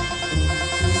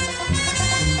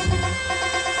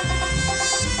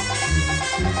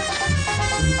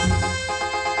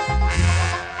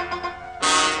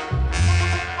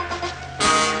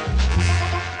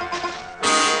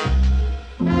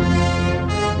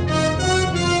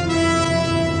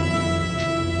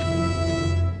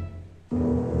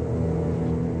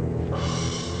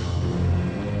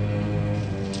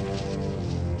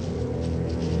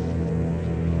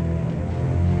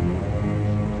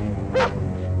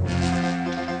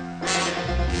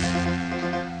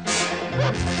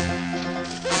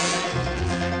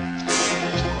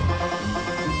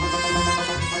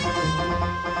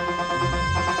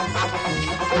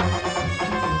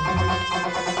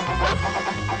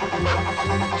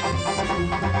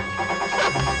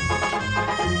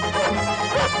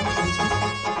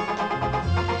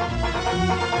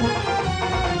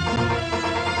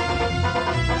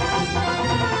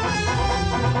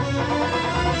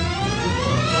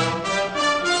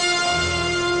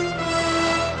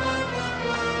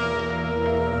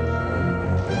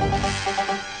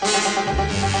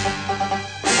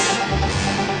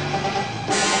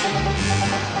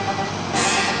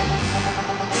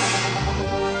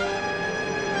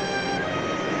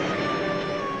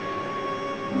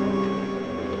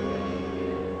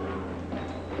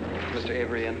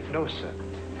 No, sir.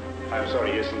 I'm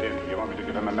sorry, he isn't in. You want me to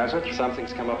give him a message?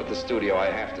 Something's come up at the studio. I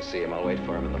have to see him. I'll wait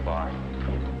for him in the bar.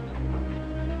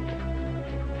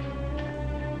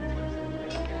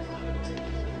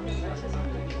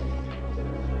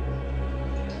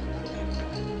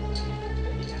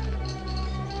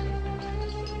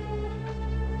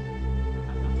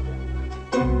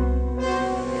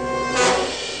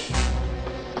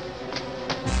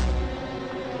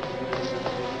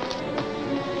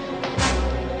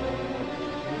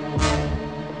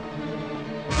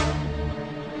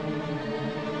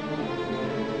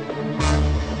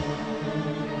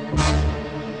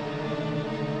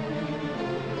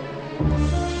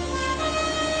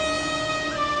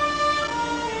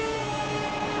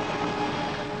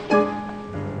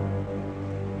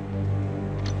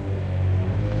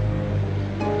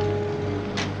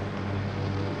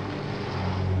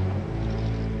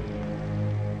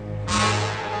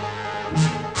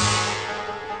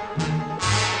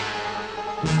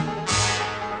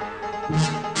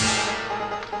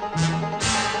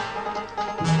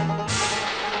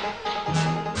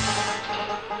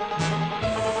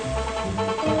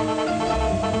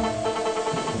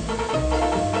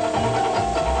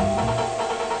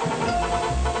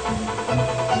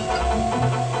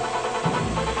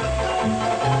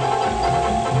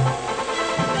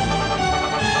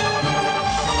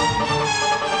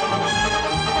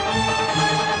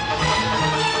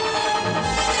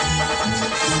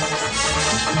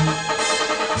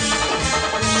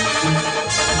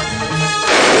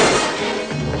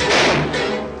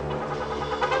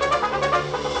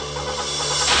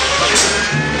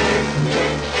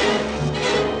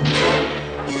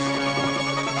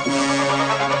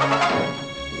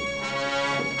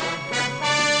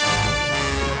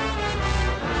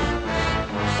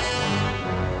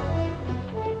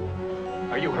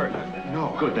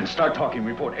 Good, then start talking.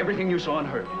 Report everything you saw and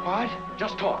heard. What?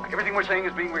 Just talk. Everything we're saying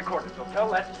is being recorded, so tell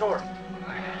that story.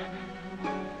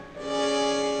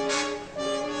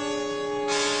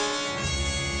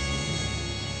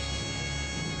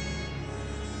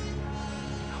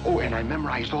 and I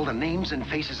memorized all the names and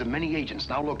faces of many agents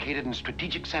now located in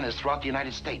strategic centers throughout the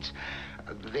United States.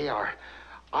 They are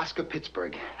Oscar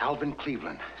Pittsburgh, Alvin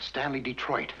Cleveland, Stanley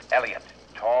Detroit. Elliot,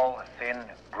 tall, thin,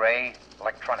 gray,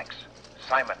 electronics.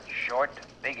 Simon, short,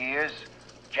 big ears,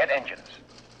 jet engines.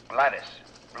 Gladys,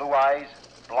 blue eyes,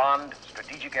 blonde,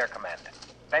 strategic air command.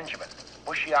 Benjamin,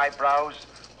 bushy eyebrows,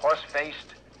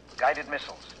 horse-faced, guided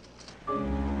missiles.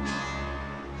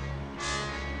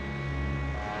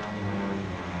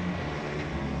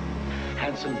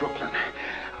 Hanson, Brooklyn.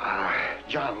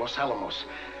 John, Los Alamos.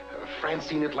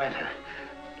 Francine, Atlanta.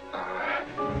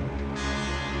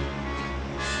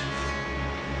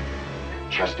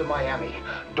 Chester, Miami.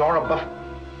 Dora Buff...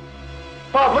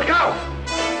 Bob, look out!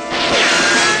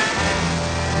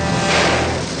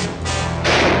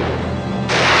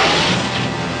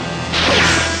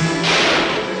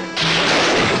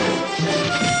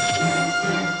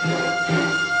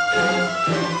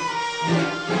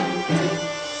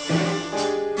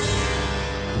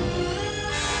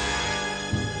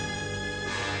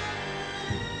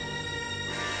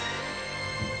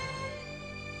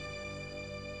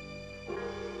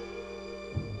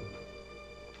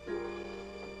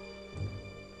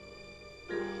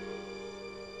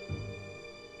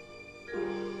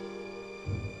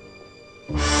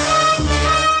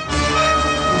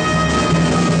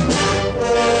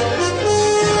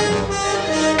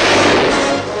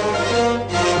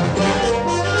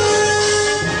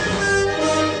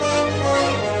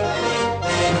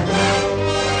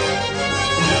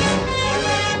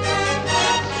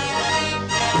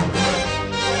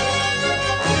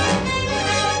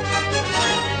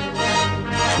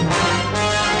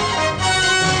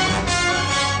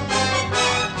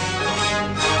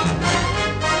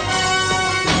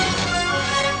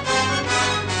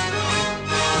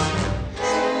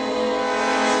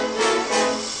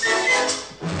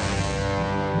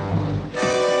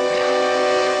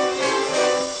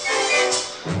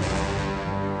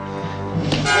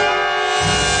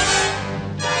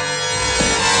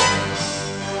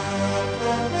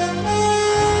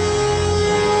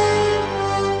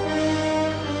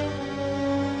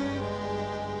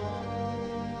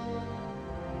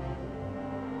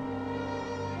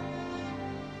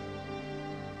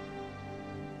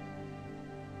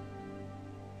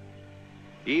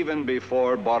 Even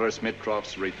before Boris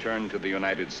Mitrov's return to the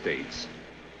United States,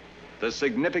 the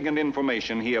significant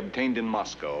information he obtained in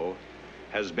Moscow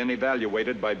has been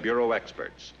evaluated by Bureau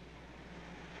experts.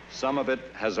 Some of it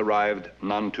has arrived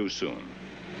none too soon.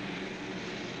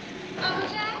 Uncle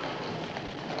Jack?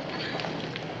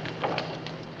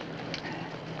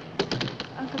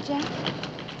 Uncle Jack?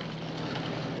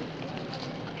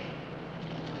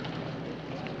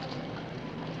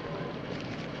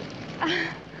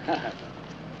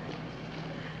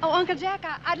 Oh, Uncle Jack,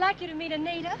 I'd like you to meet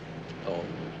Anita. Oh.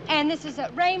 And this is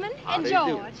Raymond and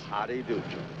George. How do you do,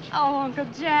 George? Oh, Uncle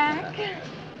Jack.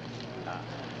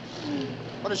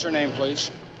 What is your name,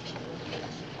 please?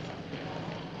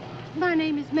 My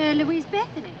name is Mary Louise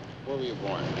Bethany. Where were you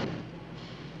born?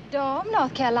 Durham,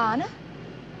 North Carolina.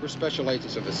 We're special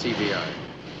agents of the CBI.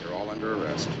 You're all under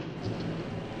arrest.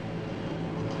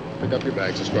 Pick up your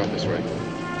bags. Let's go out this way.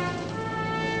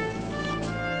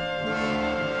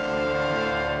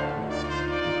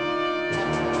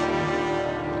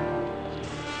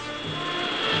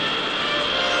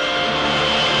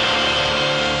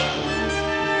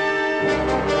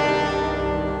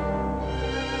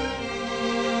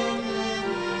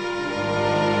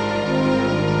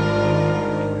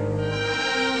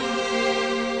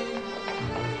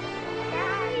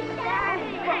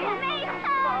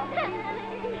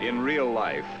 In real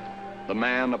life, the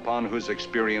man upon whose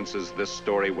experiences this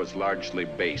story was largely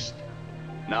based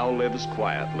now lives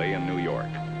quietly in New York.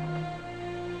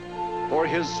 For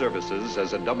his services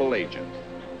as a double agent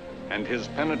and his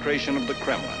penetration of the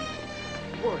Kremlin,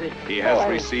 he has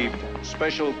received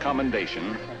special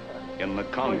commendation in the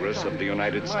Congress of the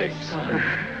United States.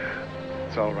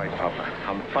 It's all right, Papa.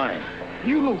 I'm fine.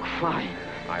 You look fine.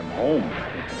 I'm home.